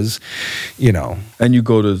 Because, And you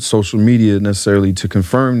go to social media necessarily to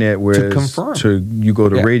confirm that, whereas you go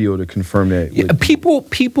to radio to confirm that.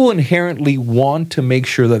 People inherently want to make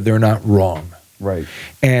sure that they're not wrong. Right.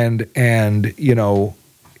 And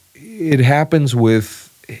it happens with.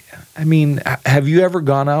 I mean, have you ever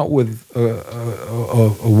gone out with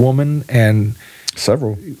a woman and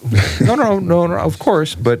several? No, of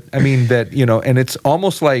course, but I mean that and it's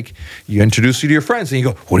almost like you introduce you to your friends and you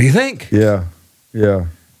go, "What do you think?" Yeah.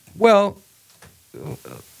 Well,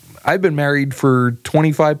 I've been married for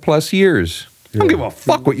 25 plus years. I don't give a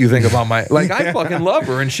fuck what you think about my I fucking love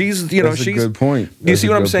her, and she's That's she's a good point. You see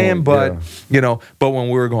what I'm saying? But yeah. But when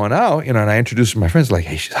we were going out, and I introduced her to my friends, like,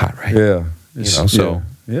 "Hey, she's hot, right?" Yeah. So.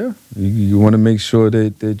 Yeah, you want to make sure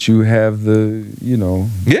that you have the the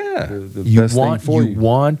best thing for you.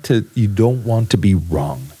 You don't want to be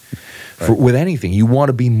wrong with anything. You want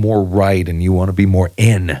to be more right, and you want to be more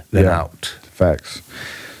in than out. Facts.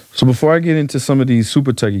 So before I get into some of these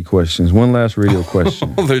super techie questions, one last radio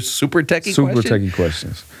question. Oh, there's super techie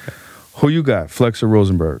questions. Who you got, Flex or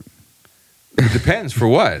Rosenberg? It depends for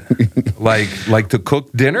what. like to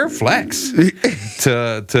cook dinner, Flex.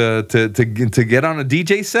 to get on a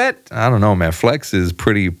DJ set, I don't know, man. Flex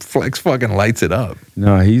fucking lights it up.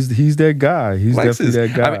 No, he's that guy. He's Flex definitely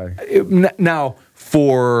that guy. Now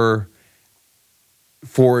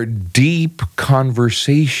for deep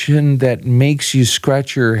conversation that makes you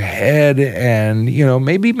scratch your head, and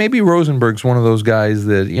maybe Rosenberg's one of those guys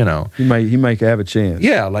that he might have a chance.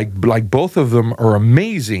 Yeah, like both of them are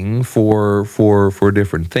amazing for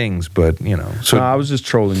different things, but So no, I was just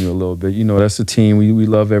trolling you a little bit. That's a team. We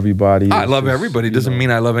love everybody. I love everybody. Doesn't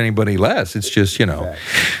mean I love anybody less. It's just Facts.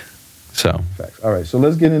 So. Facts. All right, so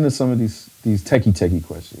let's get into some of these techie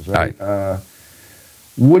questions, right? All right.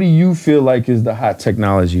 What do you feel like is the hot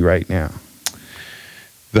technology right now?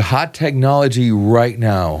 The hot technology right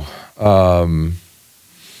now,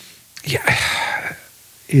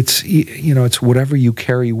 it's it's whatever you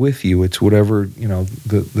carry with you. It's whatever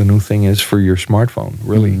the new thing is for your smartphone.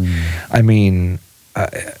 Really, I mean,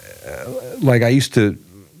 I used to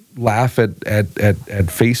laugh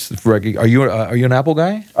at face recognition. Are you an Apple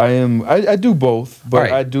guy? I am. I do both, but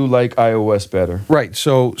Right. I do like iOS better. Right.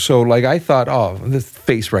 So I thought, oh, this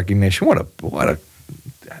face recognition. What a.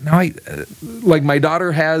 Now my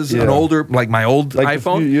daughter has an older, my old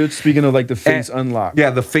iPhone. You're speaking of the face unlock. Yeah,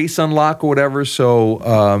 the face unlock or whatever. So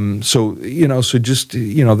just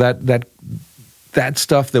that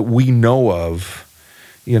stuff that we know of.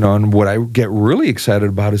 And what I get really excited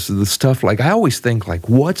about is the stuff. I always think,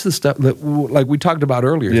 what's the stuff that, we talked about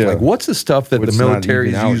earlier? Yeah. What's the stuff that the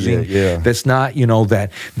military is using that's not,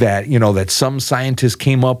 that some scientists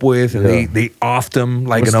came up with and they offed them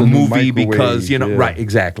in a movie because, right,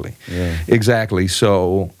 exactly. Yeah. Exactly.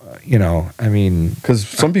 So, I mean. Because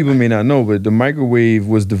some people may not know, but the microwave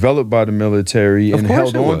was developed by the military and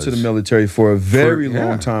held on to the military for a very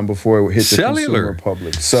long time before it hit the consumer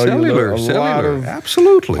public. Cellular. lot of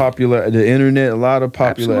absolutely. Popular, the internet, a lot of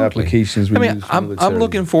popular applications. I'm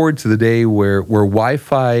looking forward to the day where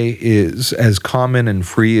Wi-Fi is as common and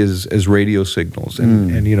free as radio signals,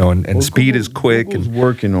 and speed is quick. Google's and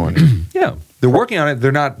working on it. Yeah, they're working on it.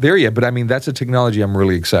 They're not there yet, but I mean that's a technology I'm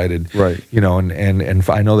really excited. Right. And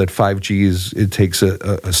I know that 5G it takes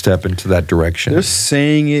a step into that direction. They're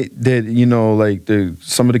saying it that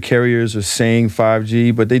some of the carriers are saying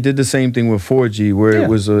 5G, but they did the same thing with 4G, where it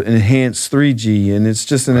was an enhanced 3G, and it's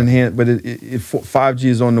just an enhanced. But if 5G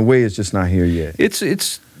is on the way, it's just not here yet. It's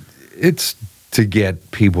to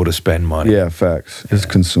get people to spend money. Yeah, facts. It's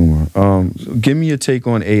consumer. Give me your take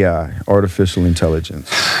on AI, artificial intelligence.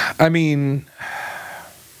 I mean,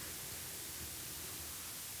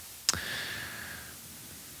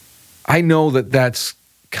 I know that that's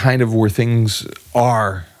kind of where things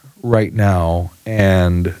are right now,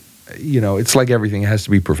 and it's like everything has to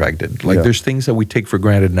be perfected. There's things that we take for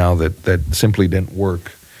granted now that simply didn't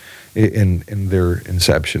work in their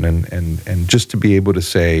inception, and just to be able to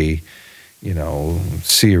say,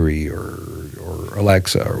 Siri or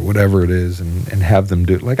Alexa or whatever it is, and have them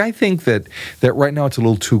do it. I think that right now it's a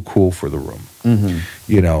little too cool for the room.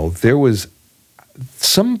 Mm-hmm. There was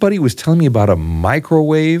somebody was telling me about a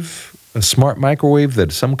smart microwave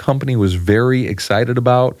that some company was very excited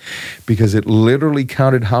about because it literally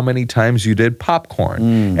counted how many times you did popcorn,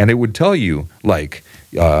 and it would tell you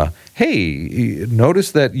hey,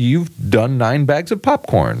 notice that you've done 9 bags of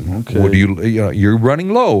popcorn. Okay. Would you're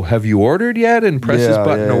running low. Have you ordered yet? And press this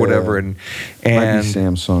button or whatever. And might be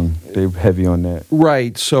Samsung. They're heavy on that.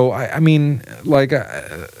 Right. So I mean,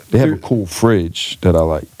 they have a cool fridge that I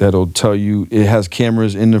like. That'll tell you it has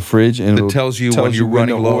cameras in the fridge and it tells you when you're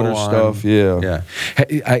running low on stuff. Yeah.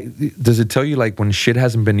 Does it tell you when shit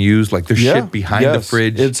hasn't been used? There's shit behind the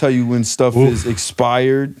fridge. It'll tell you when stuff is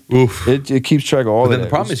expired. Oof. It keeps track of all that. and the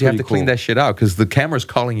problem is you have to clean that shit out because the camera's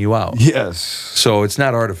calling you out. Yes. So it's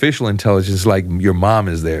not artificial intelligence like your mom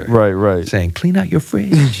is there. Right. Saying, clean out your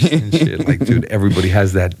fridge and shit. Like, dude, everybody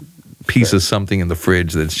has that piece of something in the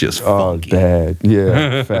fridge that's just funky. Oh, bad.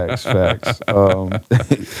 Yeah, facts.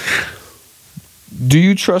 Do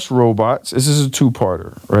you trust robots? This is a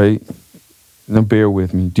two-parter, right? Now bear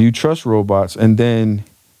with me. Do you trust robots? And then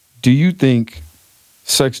do you think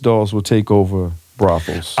sex dolls will take over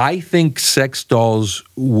brothels? I think sex dolls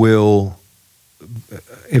will,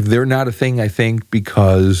 if they're not a thing, I think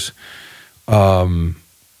because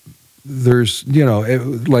there's, dude,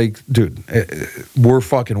 we're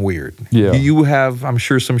fucking weird. Yeah. You have, I'm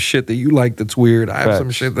sure, some shit that you like that's weird. I have some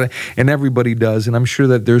shit that, and everybody does. And I'm sure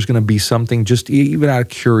that there's going to be something just even out of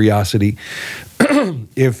curiosity.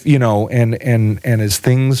 If, and as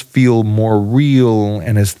things feel more real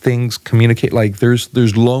and as things communicate, like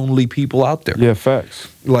there's lonely people out there. Yeah, facts.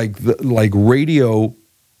 Like radio,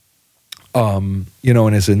 in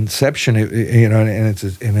its inception, and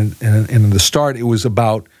in the start, it was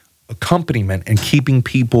about accompaniment and keeping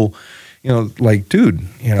people, dude,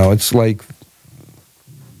 it's like,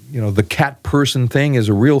 the cat person thing is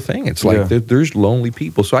a real thing. It's like there's lonely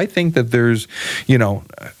people. So I think that there's,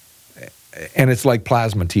 and it's like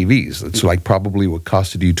plasma TVs. It's like probably what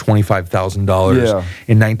costed you $25,000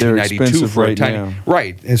 in 1992 for a tiny now.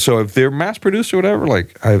 Right. And so if they're mass produced or whatever,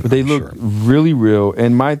 they look really real.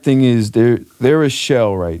 And my thing is they're a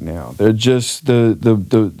shell right now. They're just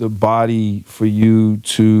the body for you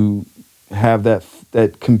to have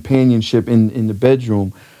that companionship in the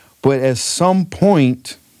bedroom. But at some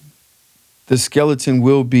point, the skeleton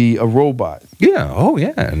will be a robot. Yeah. Oh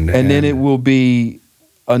yeah. And then it will be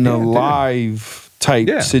an alive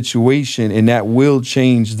type situation, and that will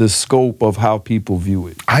change the scope of how people view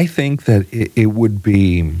it. I think that it would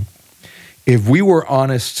be, if we were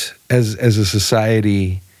honest as a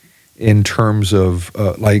society in terms of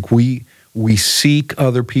we seek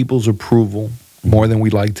other people's approval more than we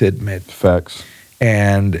like to admit. Facts.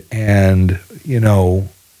 And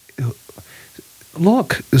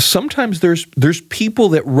look, sometimes there's people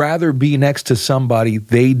that rather be next to somebody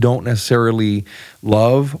they don't necessarily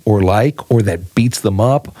love or like, or that beats them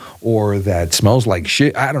up, or that smells like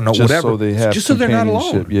shit. I don't know, just whatever. So they have just so they're not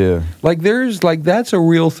alone. Yeah. That's a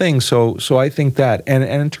real thing. So I think that, and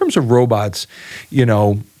in terms of robots,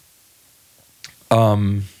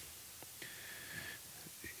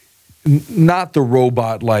 not the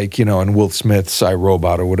robot in Will Smith's I,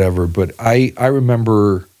 Robot or whatever, but I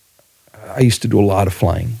remember I used to do a lot of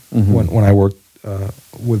flying when I worked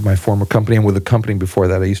with my former company, and with the company before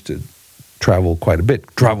that I used to travel quite a bit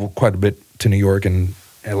to New York and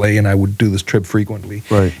LA, and I would do this trip frequently.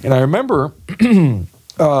 Right. And I remember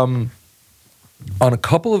on a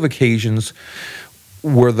couple of occasions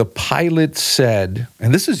where the pilot said,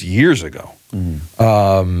 and this is years ago,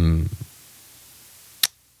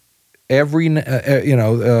 if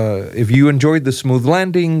you enjoyed the smooth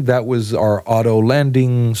landing, that was our auto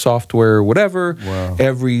landing software, whatever. Wow.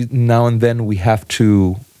 Every now and then we have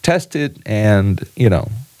to test it, and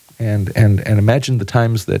imagine the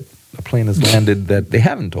times that a plane has landed that they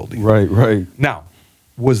haven't told you. Right. Now,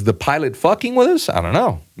 was the pilot fucking with us? I don't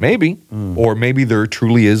know. Maybe. Or maybe there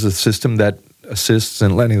truly is a system that assists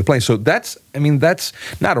in landing the plane. So that's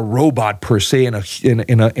not a robot per se in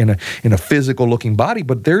a physical looking body,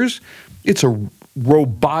 but it's a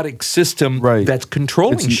robotic system that's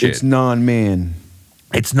controlling shit. It's non-man.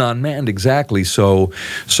 It's non-manned, exactly. So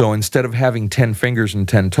instead of having 10 fingers and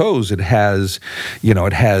 10 toes, it has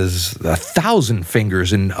 1,000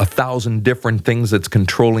 fingers and 1,000 different things that's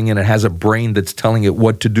controlling it. It has a brain that's telling it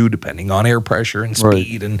what to do depending on air pressure and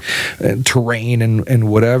speed and terrain and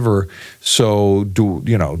whatever. So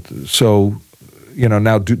now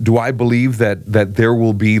do I believe that there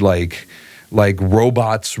will be like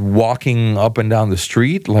robots walking up and down the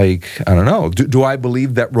street? I don't know. Do I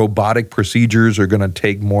believe that robotic procedures are going to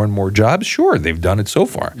take more and more jobs? Sure, they've done it so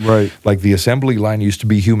far. Right. Like the assembly line used to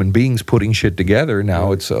be human beings putting shit together.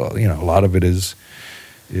 Now it's, a lot of it is.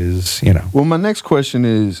 Well, my next question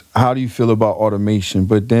is, how do you feel about automation?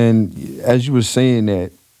 But then, as you were saying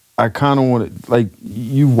that, I kind of want to,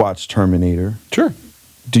 you watched Terminator. Sure.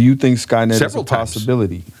 Do you think Skynet Several is a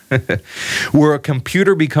possibility? Where a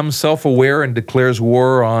computer becomes self-aware and declares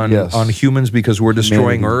war on humans because we're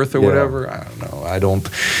destroying Earth or whatever? I don't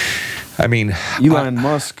know. Elon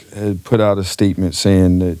Musk had put out a statement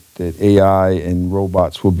saying that AI and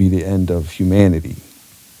robots will be the end of humanity.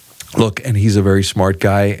 Look, and he's a very smart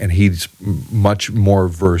guy, and he's much more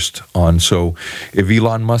versed on. So if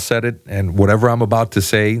Elon Musk said it, and whatever I'm about to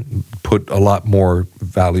say, put a lot more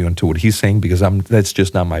value into what he's saying because that's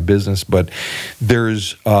just not my business. But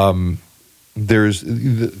there's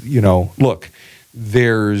look,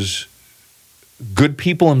 there's good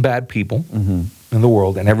people and bad people in the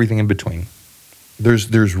world and everything in between.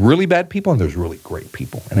 There's really bad people and there's really great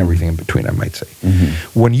people and everything in between, I might say.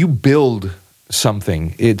 When you build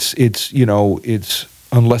something, it's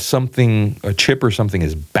unless a chip or something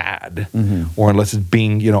is bad, or unless it's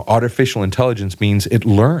being, artificial intelligence means it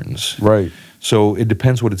learns. Right. So it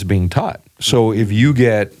depends what it's being taught. So if you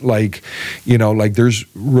get like there's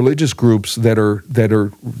religious groups that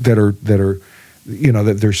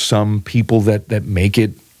there's some people that make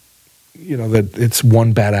it, that it's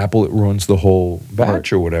one bad apple, it ruins the whole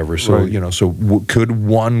batch or whatever. So, could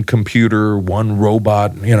one computer, one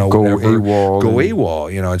robot, go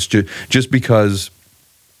AWOL. It's just because,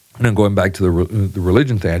 going back to the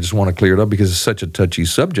religion thing, I just want to clear it up because it's such a touchy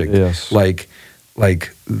subject. Yes. Like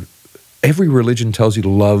every religion tells you to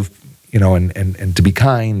love, and to be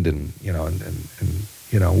kind and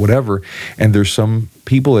whatever. And there's some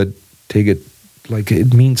people that take it like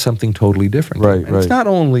it means something totally different. Right, and it's not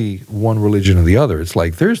only one religion or the other. It's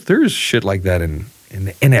like there's shit like that in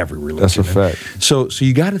every religion. That's a fact. So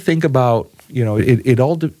you got to think about, it's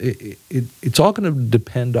all going to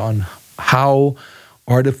depend on how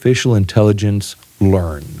artificial intelligence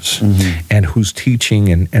learns and who's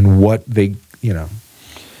teaching and what they, Yeah.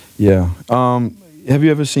 Have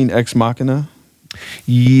you ever seen Ex Machina?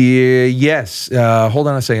 Yeah. Yes. Hold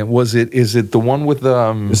on a second. Is it the one with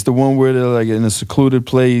It's the one where they're like in a secluded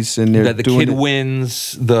place and they're the doing kid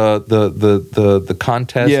wins the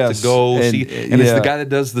contest to go see, and it's the guy that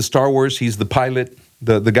does the Star Wars. He's the pilot.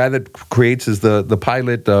 The guy that creates is the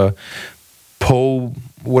pilot. Poe,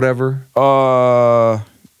 whatever.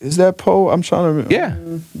 Is that Poe? I'm trying to remember. Yeah,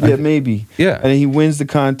 maybe. Yeah, and he wins the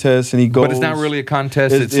contest, and he goes. But it's not really a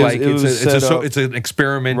contest. It's an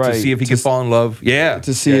experiment to see if he can fall in love. Yeah,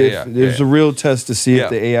 to see if there's a real test to see if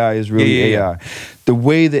the AI is really AI. The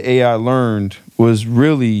way the AI learned was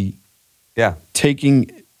really, taking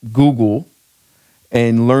Google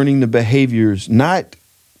and learning the behaviors, not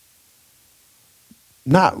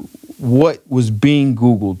what was being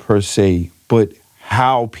Googled per se, but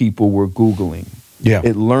how people were Googling. Yeah.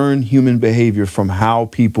 It learned human behavior from how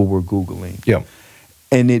people were Googling. Yeah.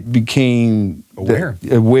 And it became aware.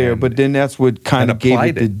 But then that's what kind of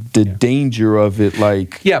gave it the danger of it.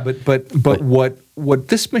 Like, but what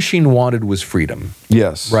this machine wanted was freedom.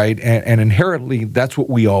 Yes. Right? And inherently, that's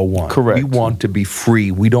what we all want. Correct. We want to be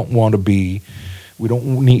free. We don't want to be... We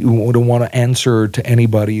don't want to answer to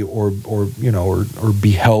anybody or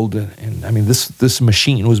be held. And I mean, this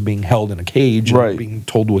machine was being held in a cage, and being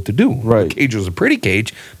told what to do. Right. The cage was a pretty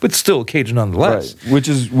cage, but still a cage nonetheless. Right.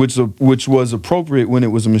 Which was appropriate when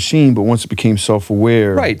it was a machine, but once it became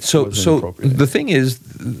self-aware, right. So the thing is,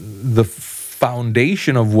 the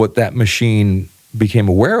foundation of what that machine became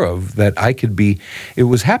aware of, that it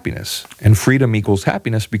was happiness, and freedom equals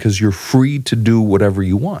happiness because you're free to do whatever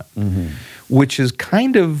you want. Which is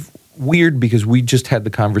kind of weird because we just had the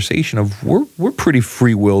conversation of we're pretty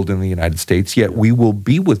free-willed in the United States, yet we will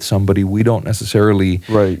be with somebody we don't necessarily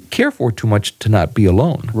care for too much to not be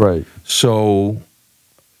alone. Right. So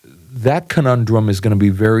that conundrum is going to be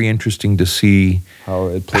very interesting to see how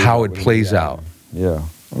it plays out. Yeah.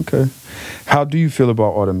 Okay. How do you feel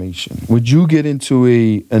about automation? Would you get into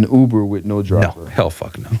an Uber with no driver? No. Hell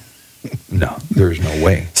fuck no. No, there's no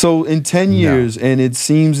way. So in 10 years, and it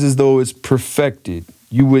seems as though it's perfected,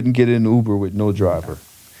 you wouldn't get in an Uber with no driver.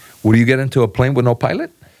 Would you get into a plane with no pilot?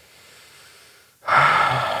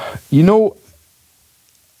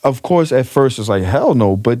 Of course, at first it's like, hell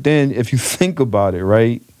no. But then if you think about it,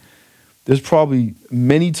 right, there's probably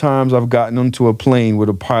many times I've gotten onto a plane with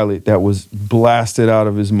a pilot that was blasted out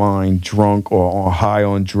of his mind, drunk or high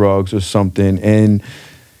on drugs or something. And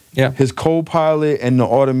his co-pilot and the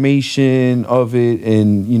automation of it,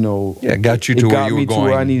 and got you to where you were going. Got me to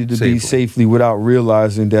where I needed to be safely without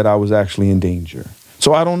realizing that I was actually in danger.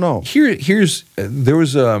 So I don't know. There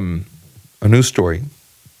was a news story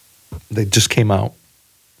that just came out,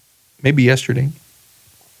 maybe yesterday,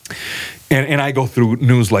 and I go through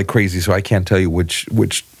news like crazy, so I can't tell you which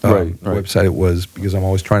website it was because I'm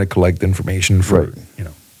always trying to collect information for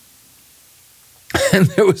And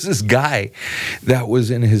there was this guy that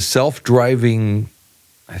was in his self-driving,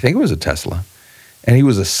 I think it was a Tesla, and he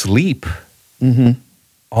was asleep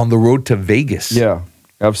on the road to Vegas. Yeah.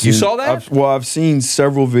 You saw that? I've seen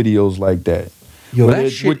several videos like that. Yo,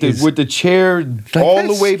 that shit with the chair all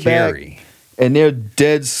the way back, and they're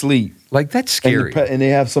dead sleep. Like, that's scary. And they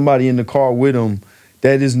have somebody in the car with them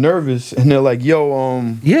that is nervous, and they're like, "Yo,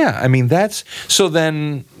 Yeah, I mean that's so.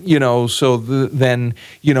 Then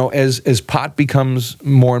as pot becomes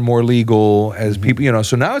more and more legal, as people,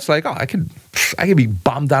 so now it's like, oh, I could be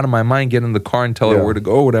bombed out of my mind, get in the car and tell her where to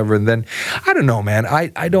go, or whatever, and then I don't know, man.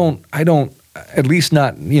 I don't. At least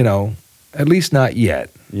not yet.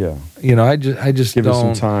 Yeah. I just give don't. it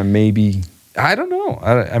some time, maybe. I don't know.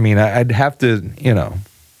 I mean, I'd have to,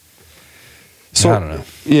 So I don't know.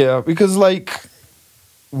 Yeah, because like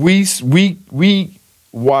we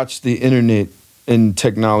watched the internet and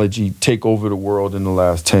technology take over the world in the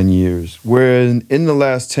last 10 years. Whereas in the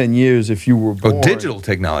last 10 years, if you were born, digital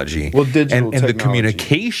technology. Well, digital and technology. the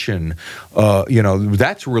communication,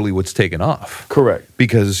 that's really what's taken off. Correct.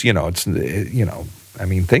 Because, I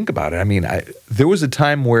mean, think about it. I mean, there was a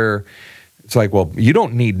time where it's like, well, you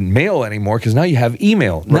don't need mail anymore because now you have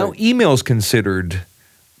email. Right. Now email is considered,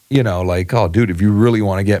 like, oh, dude, if you really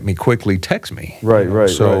want to get me quickly, text me. Right, right.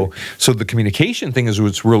 So the communication thing is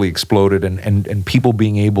what's really exploded, and people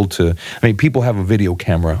being able to. I mean, people have a video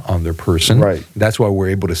camera on their person. Right. That's why we're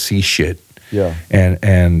able to see shit. Yeah. And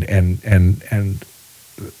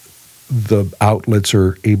the outlets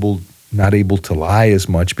are not able to lie as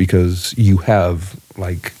much because you have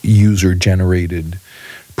like user generated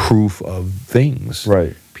proof of things.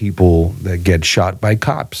 Right. People that get shot by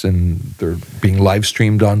cops and they're being live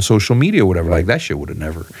streamed on social media or whatever. Like that shit would have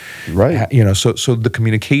never. Right. So the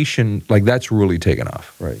communication, like that's really taken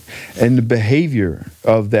off. Right. And the behavior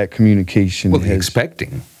of that communication. Well,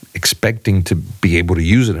 expecting to be able to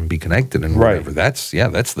use it and be connected and Right. whatever. That's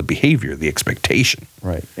the behavior, the expectation.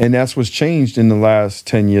 Right. And that's what's changed in the last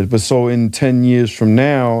 10 years. But so in 10 years from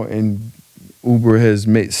now, and Uber has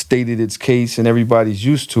stated its case and everybody's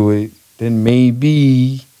used to it, then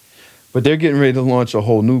maybe, but they're getting ready to launch a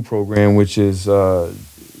whole new program, which is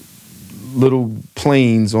little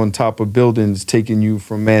planes on top of buildings taking you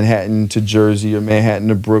from Manhattan to Jersey or Manhattan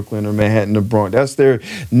to Brooklyn or Manhattan to Bronx. That's their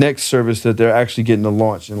next service that they're actually getting to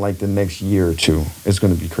launch in like the next year or two. It's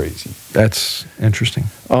going to be crazy. That's interesting.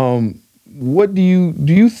 What do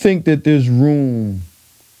you think that there's room?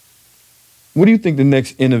 What do you think the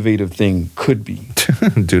next innovative thing could be?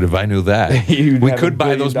 Dude, if I knew that, we could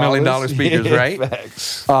buy those $1 million speakers, Yeah, right?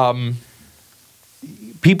 Facts.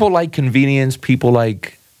 People like convenience. People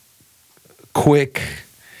like quick,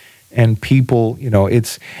 and people,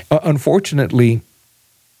 it's unfortunately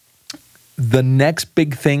the next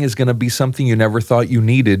big thing is going to be something you never thought you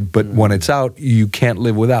needed, but when it's out, you can't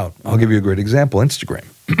live without. I'll give you a great example: Instagram.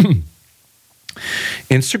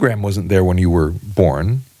 Instagram wasn't there when you were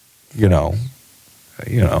born,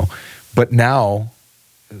 but now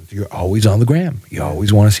you're always on the gram. You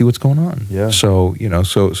always want to see what's going on. Yeah. So,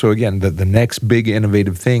 so again, the next big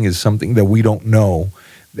innovative thing is something that we don't know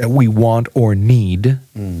that we want or need,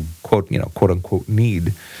 quote unquote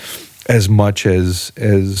need, as much as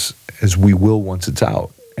we will once it's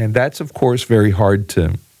out. And that's of course very hard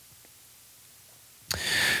to,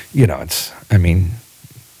 that's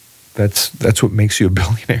what makes you a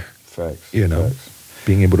billionaire. Facts. Facts.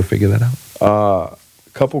 Being able to figure that out. A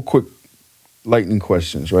couple quick lightning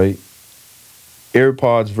questions, right?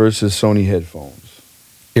 AirPods versus Sony headphones.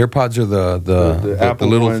 AirPods are the Apple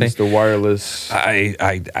little ones, thing. the wireless.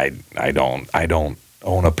 I don't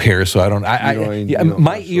own a pair, so I don't.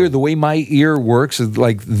 My ear, the way my ear works is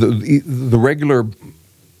like the regular.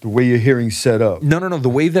 The way your hearing's set up. No. The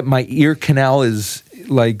way that my ear canal is,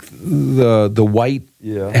 like the white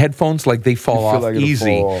headphones, like they fall off like it'll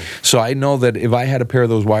easy. fall off. So I know that if I had a pair of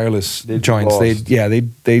those wireless joints, they'd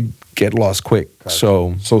get lost quick. Gotcha.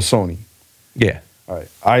 So Sony. Yeah. All right.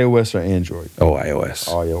 iOS or Android? Oh, iOS.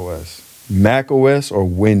 iOS. Mac OS or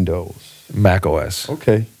Windows? Mac OS.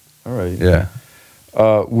 Okay. All right. Yeah.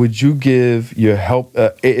 Would you give your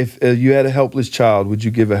if you had a helpless child, would you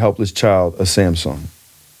give a helpless child a Samsung?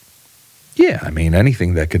 Yeah, I mean,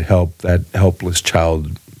 anything that could help that helpless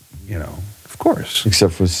child, of course.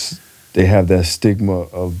 Except for they have that stigma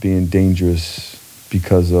of being dangerous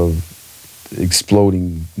because of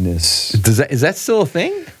explodingness. Is that still a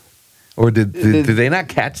thing? Or did they not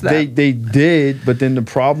catch that? They did, but then the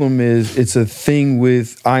problem is it's a thing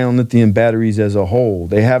with ion lithium batteries as a whole.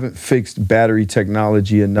 They haven't fixed battery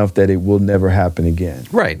technology enough that it will never happen again.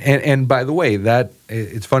 Right. And by the way,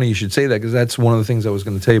 it's funny you should say that because that's one of the things I was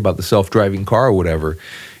going to tell you about the self-driving car or whatever.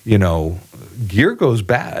 Gear goes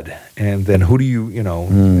bad, and then who do you,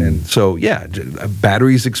 and so, yeah,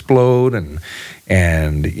 batteries explode and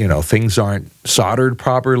things aren't soldered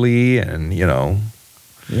properly and, Yeah.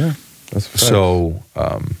 That's so,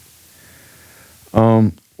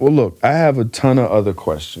 Well, look, I have a ton of other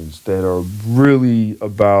questions that are really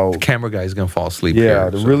about Camera guy's gonna fall asleep. yeah, here,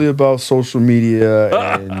 they're so. really about social media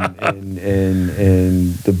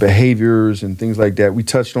and the behaviors and things like that. We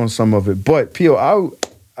touched on some of it, but Pio,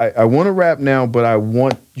 I want to wrap now, but I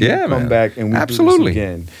want you to come back and we do this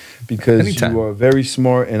again because Anytime. you are very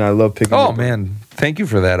smart and I love picking. Oh man, thank you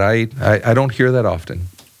for that. I don't hear that often.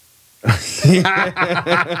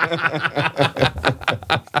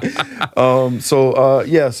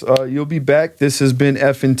 Yes, you'll be back. This has been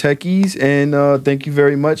Effin' Techies, and thank you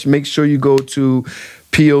very much. Make sure you go to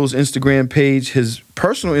Pio's Instagram page. His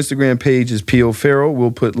personal Instagram page is Pio Ferro. We'll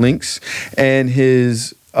put links, and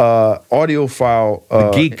his Audiophile,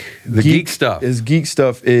 the geek stuff. His geek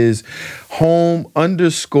stuff is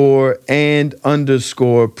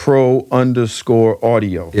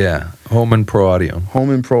home_and_pro_audio. Yeah, Home and Pro Audio.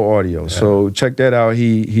 Home and Pro Audio. Yeah. So check that out.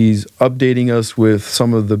 He's updating us with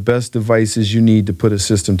some of the best devices you need to put a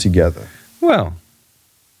system together. Well,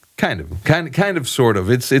 kind of, sort of.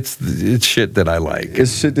 It's shit that I like.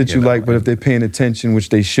 It's shit that you like, but if they're paying attention, which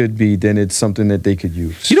they should be, then it's something that they could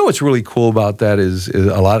use. You know what's really cool about that is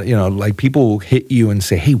a lot of, like people will hit you and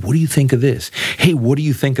say, hey, what do you think of this? Hey, what do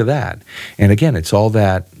you think of that? And again, it's all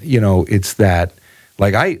that, it's that,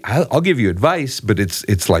 like I'll give you advice, but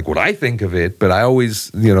it's like what I think of it. But I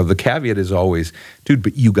always, the caveat is always, dude,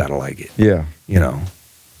 but you got to like it. Yeah.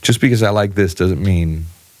 Just because I like this doesn't mean.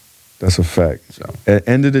 That's a fact. So at the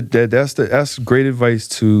end of the day, that's great advice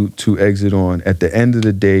to exit on. At the end of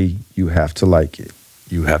the day, you have to like it.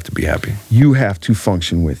 You have to be happy. You have to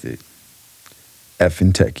function with it.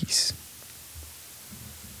 Effin' Techies.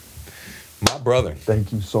 My brother.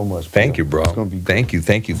 Thank you so much. Thank you, bro. It's gonna be great.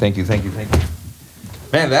 Thank you.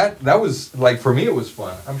 Man, that was like for me it was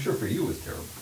fun. I'm sure for you it was terrible.